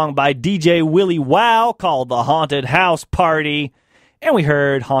brand new song by DJ Willie Wow called The Haunted House Party. And we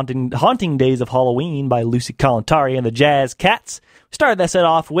heard Haunting Days of Halloween by Lucy Kalantari and the Jazz Cats. We started that set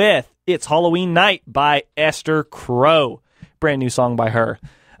off with It's Halloween Night by Esther Crow. Brand new song by her.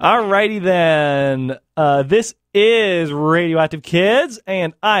 Alrighty then. This is Radioactive Kids,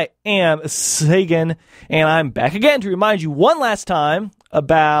 and I am Sagan, and I'm back again to remind you one last time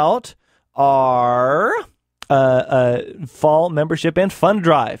about our fall membership and fund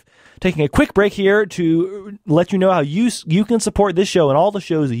drive. Taking a quick break here to let you know how you can support this show and all the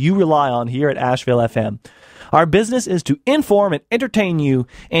shows that you rely on here at Asheville FM. Our business is to inform and entertain you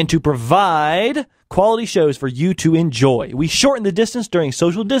and to provide quality shows for you to enjoy. We shorten the distance during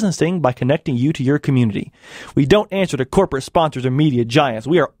social distancing by connecting you to your community. We don't answer to corporate sponsors or media giants.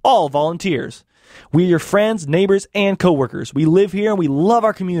 We are all volunteers. We are your friends, neighbors, and coworkers. We live here and we love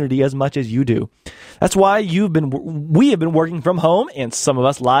our community as much as you do. That's why we have been working from home and some of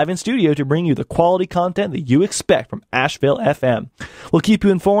us live in studio to bring you the quality content that you expect from Asheville FM. We'll keep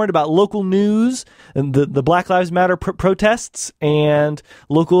you informed about local news and the Black Lives Matter protests and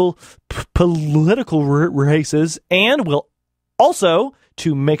local political races, and we'll also,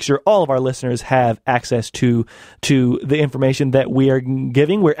 to make sure all of our listeners have access to the information that we are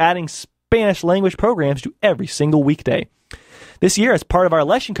giving, we're adding Spanish language programs to every single weekday. This year, as part of our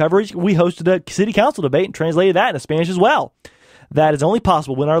election coverage, we hosted a city council debate and translated that into Spanish as well. That is only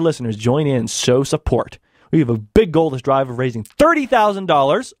possible when our listeners join in and show support. We have a big goal this drive of raising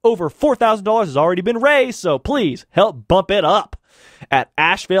 $30,000. Over $4,000 has already been raised, so please help bump it up at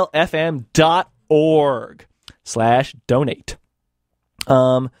ashevillefm.org/donate.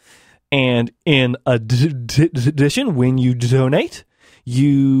 And in addition, when you donate,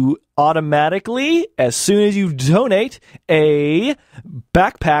 you automatically, as soon as you donate, a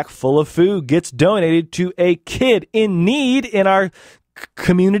backpack full of food gets donated to a kid in need in our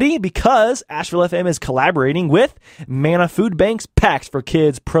community, because Asheville FM is collaborating with Mana Food Bank's Packs for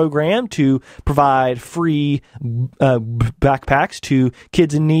Kids program to provide free backpacks to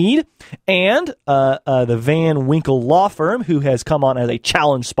kids in need, and the Van Winkle Law Firm, who has come on as a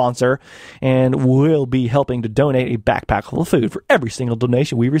challenge sponsor and will be helping to donate a backpack full of food for every single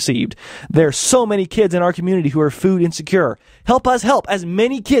donation we received. There are so many kids in our community who are food insecure. Help us help as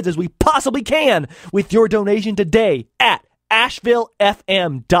many kids as we possibly can with your donation today at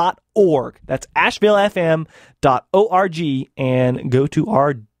ashevillefm.org. That's ashevillefm.org, and go to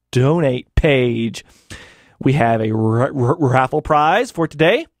our donate page. We have a raffle prize for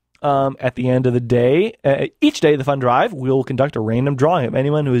today. At the end of the day, each day of the fund drive, we will conduct a random drawing of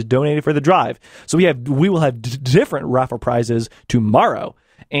anyone who has donated for the drive. So we will have different raffle prizes tomorrow.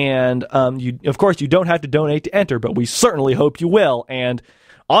 And of course, you don't have to donate to enter, but we certainly hope you will. And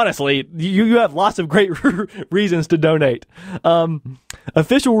honestly, you have lots of great reasons to donate.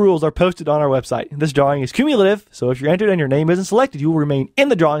 Official rules are posted on our website. This drawing is cumulative, so if you're entered and your name isn't selected, you will remain in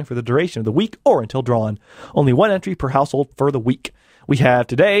the drawing for the duration of the week or until drawn. Only one entry per household for the week. We have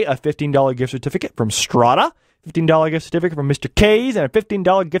today a $15 gift certificate from Strata, $15 gift certificate from Mr. K's, and a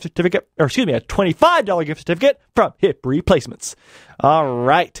 $15 gift certificate, a $25 gift certificate from Hip Replacements. All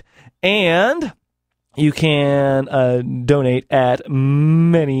right. And you can donate at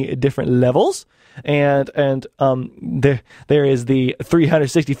many different levels, and there is the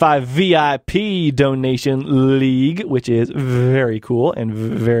 365 VIP donation league, which is very cool and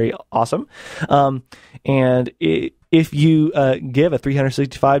very awesome. And if you give a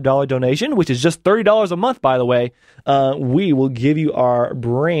 $365 donation, which is just $30 a month, by the way, we will give you our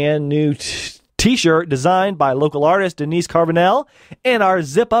brand new T-shirt designed by local artist Denise Carbonell, and our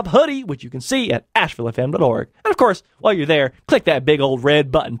zip-up hoodie, which you can see at ashevillefm.org. And of course, while you're there, click that big old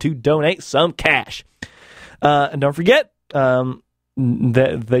red button to donate some cash. And don't forget that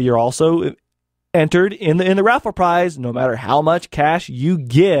you're also entered in the raffle prize, no matter how much cash you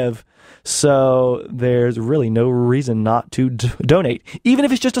give. So there's really no reason not to donate, even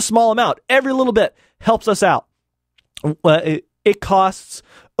if it's just a small amount. Every little bit helps us out. It costs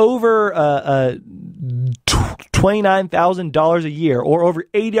over $29,000 a year, or over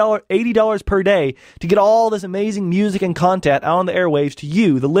 $80 per day, to get all this amazing music and content out on the airwaves to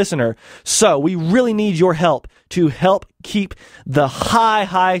you, the listener. So we really need your help to help keep the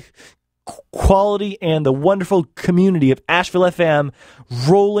high quality and the wonderful community of Asheville FM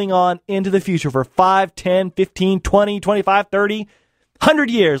rolling on into the future for 5, 10, 15, 20, 25, 30,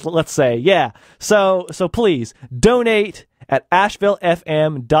 100 years, let's say. Yeah. So please donate at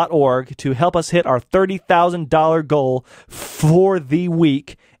ashevillefm.org to help us hit our $30,000 goal for the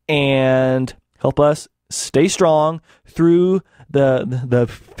week and help us stay strong through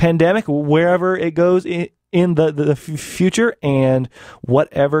the pandemic, wherever it goes in the future, and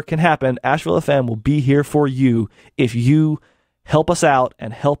whatever can happen. Asheville FM will be here for you if you help us out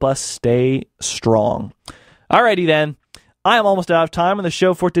and help us stay strong. Alrighty then. I am almost out of time on the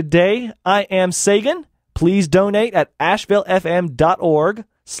show for today. I am Sagan. Please donate at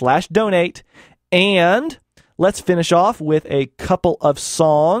ashevillefm.org/donate. And let's finish off with a couple of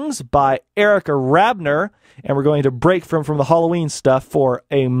songs by Erica Rabner. And we're going to break from the Halloween stuff for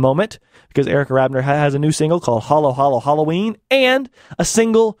a moment, because Erica Rabner has a new single called Hollow Hollow Halloween, and a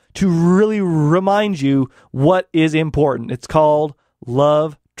single to really remind you what is important. It's called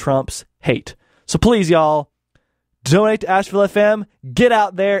Love Trumps Hate. So please, y'all, donate to Asheville FM, get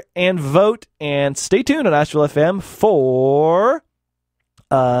out there and vote, and stay tuned on Asheville FM for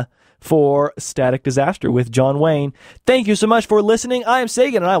Static Disaster with John Wayne. Thank you so much for listening. I am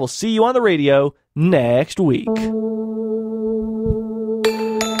Sagan, and I will see you on the radio next week.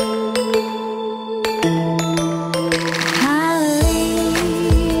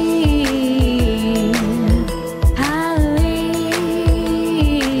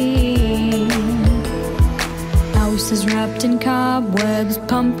 Is wrapped in cobwebs,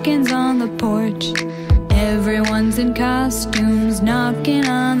 pumpkins on the porch. Everyone's in costumes, knocking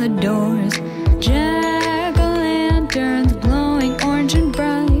on the doors. Jack-o'-lanterns glowing orange and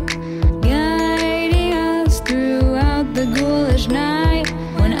bright, guiding us throughout the ghoulish night.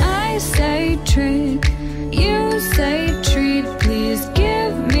 When I say trick, you say treat. Please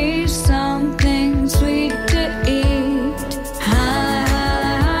give me something sweet to eat.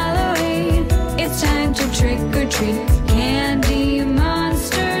 Halloween, it's time to trick or treat. Candy,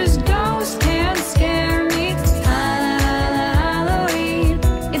 monsters, ghosts can't scare me. Halloween,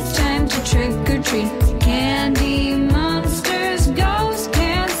 it's time to trick or treat. Candy, monsters, ghosts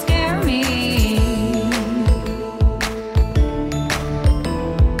can't scare me.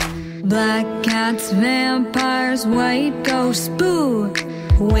 Black cats, vampires, white ghosts, boo.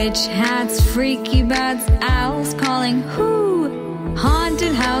 Witch hats, freaky bats, owls calling who.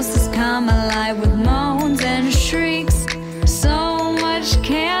 Haunted houses come alive with moans and shrieks. So much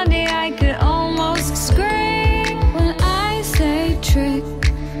candy I could almost scream. When I say trick,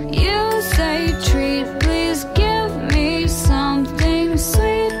 you say treat. Please give me something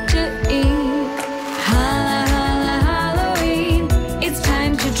sweet to eat. Halloween, it's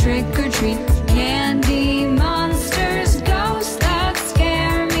time to trick or treat. Candy, monsters, ghosts that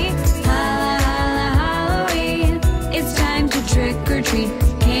scare me. Halloween, it's time to trick or treat.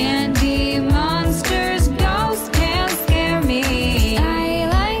 Candy, monsters, ghosts can't scare me. I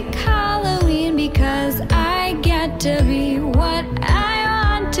like Halloween because I get to be what I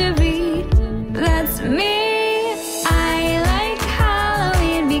want to be. That's me. I like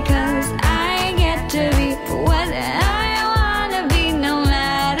Halloween because I get to be what I want to be, no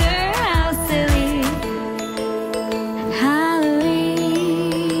matter how silly. Halloween,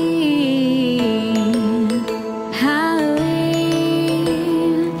 Halloween,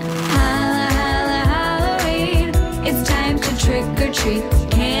 Halloween, it's time to trick or treat.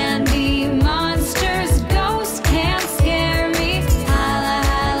 Candy, monsters, ghosts can't scare me.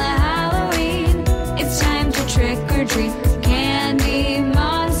 Halloween, it's time to trick or treat. Candy,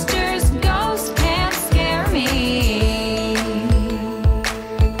 monsters, ghosts can't scare me.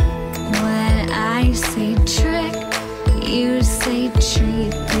 When I say trick, you say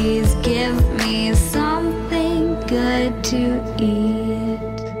treat. Please give me something good to eat.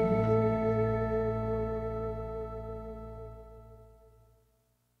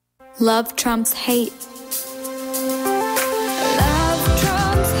 Love trumps hate. Love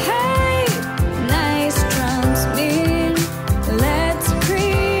trumps hate. Nice trumps mean. Let's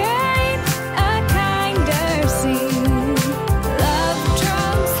create a kinder scene. Love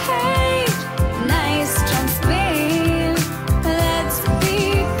trumps hate. Nice trumps mean. Let's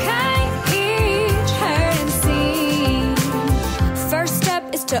be kind, each heard and seen. First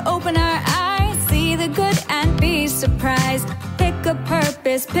step is to open our eyes, see the good and be surprised. Pick a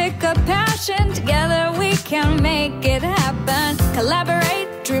purpose, pick a passion. Together we can make it happen.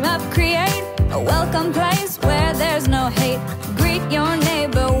 Collaborate, dream Dream up, create a welcome place where there's no hate. Greet your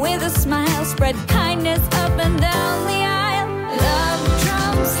neighbor with a smile. Spread kindness up and down the aisle. Love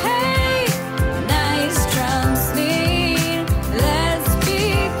trumps hate. Nice trumps mean. Let's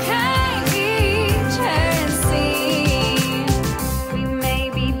be kind, each and see. We may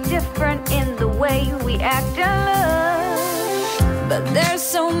be different in the way we act and love, but there's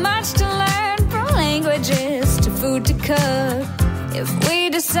so much to learn, from languages to food to cook. If we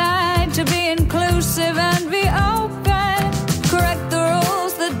decide to be inclusive and be open, correct the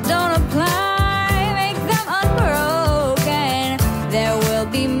rules that don't apply, make them unbroken, there will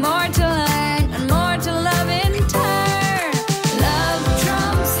be more to learn and more to love in turn. Love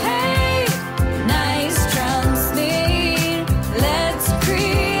trumps hate, nice trumps mean. Let's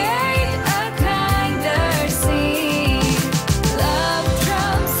create a kinder scene. Love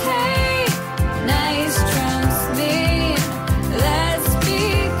trumps hate, nice trumps mean. Let's be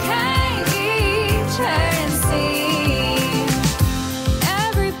kind, each and see.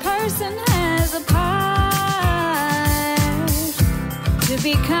 Every person has a part to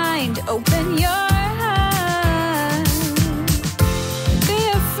be kind. Open your heart. Be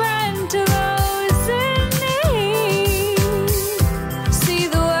a friend to those in need. See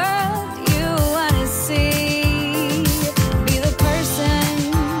the world you want to see. Be the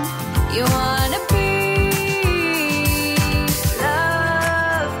person you want to be.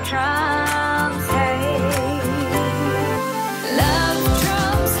 Love trumps hate. Love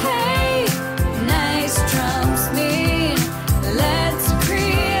trumps hate. Nice trumps mean. Let's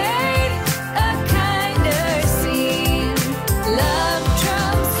create a kinder scene. Love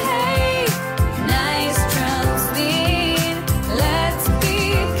trumps hate. Nice trumps mean. Let's be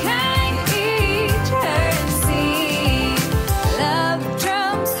kind, each and see. Love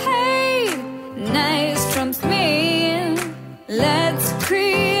trumps hate. Nice trumps mean. Let's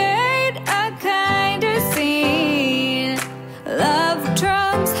create a kinder scene. Love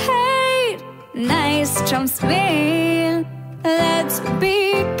trumps hate. Nice trumps mean. Let's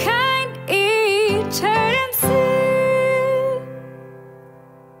be kind, each and see.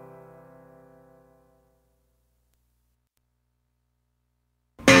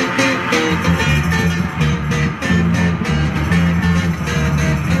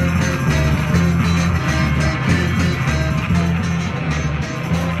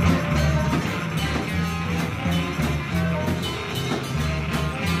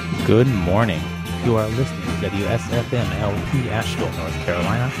 Good morning. You are listening to WSFM LP Asheville, North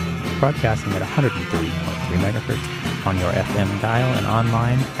Carolina, broadcasting at 103.3 megahertz on your FM dial and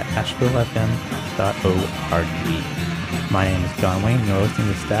online at ashevillefm.org. My name is John Wayne, and you're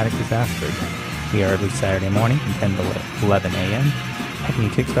listening to Static Disasters. We are every Saturday morning from 10 to 11 a.m., helping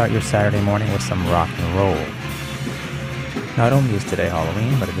you kickstart your Saturday morning with some rock and roll. Not only is today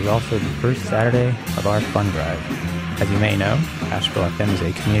Halloween, but it is also the first Saturday of our fund drive. As you may know, Asheville FM is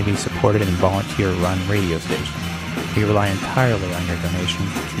a community-supported and volunteer-run radio station. We rely entirely on your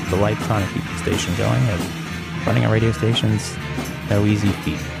donations to keep the lights on and keep the station going, as running a radio station's no easy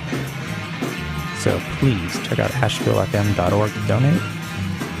feat. So please check out ashevillefm.org to donate.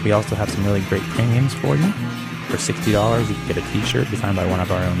 We also have some really great premiums for you. For $60, you can get a t-shirt designed by one of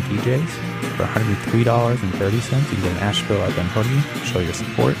our own DJs. For $103.30, you can get an Asheville FM hoodie to show your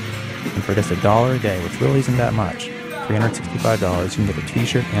support. And for just $1 a day, which really isn't that much, $365, you can get the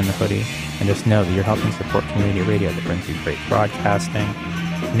t-shirt and the hoodie. And just know that you're helping support community radio that brings you great broadcasting,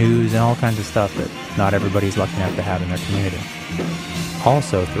 news, and all kinds of stuff that not everybody's lucky enough to have in their community.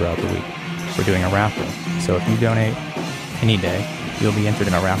 Also, throughout the week, we're doing a raffle. So if you donate any day, you'll be entered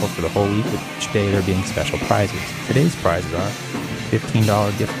in a raffle for the whole week, with each day there being special prizes. Today's prizes are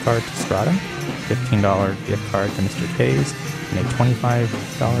 $15 gift card to Strata, $15 gift card to Mr. K's, and a $25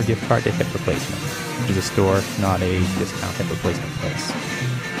 gift card to Hip Replacement, which is a store, not a discount hip replacement place.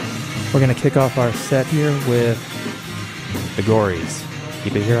 We're going to kick off our set here with the Gories.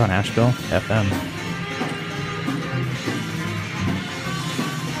 Keep it here on Asheville FM.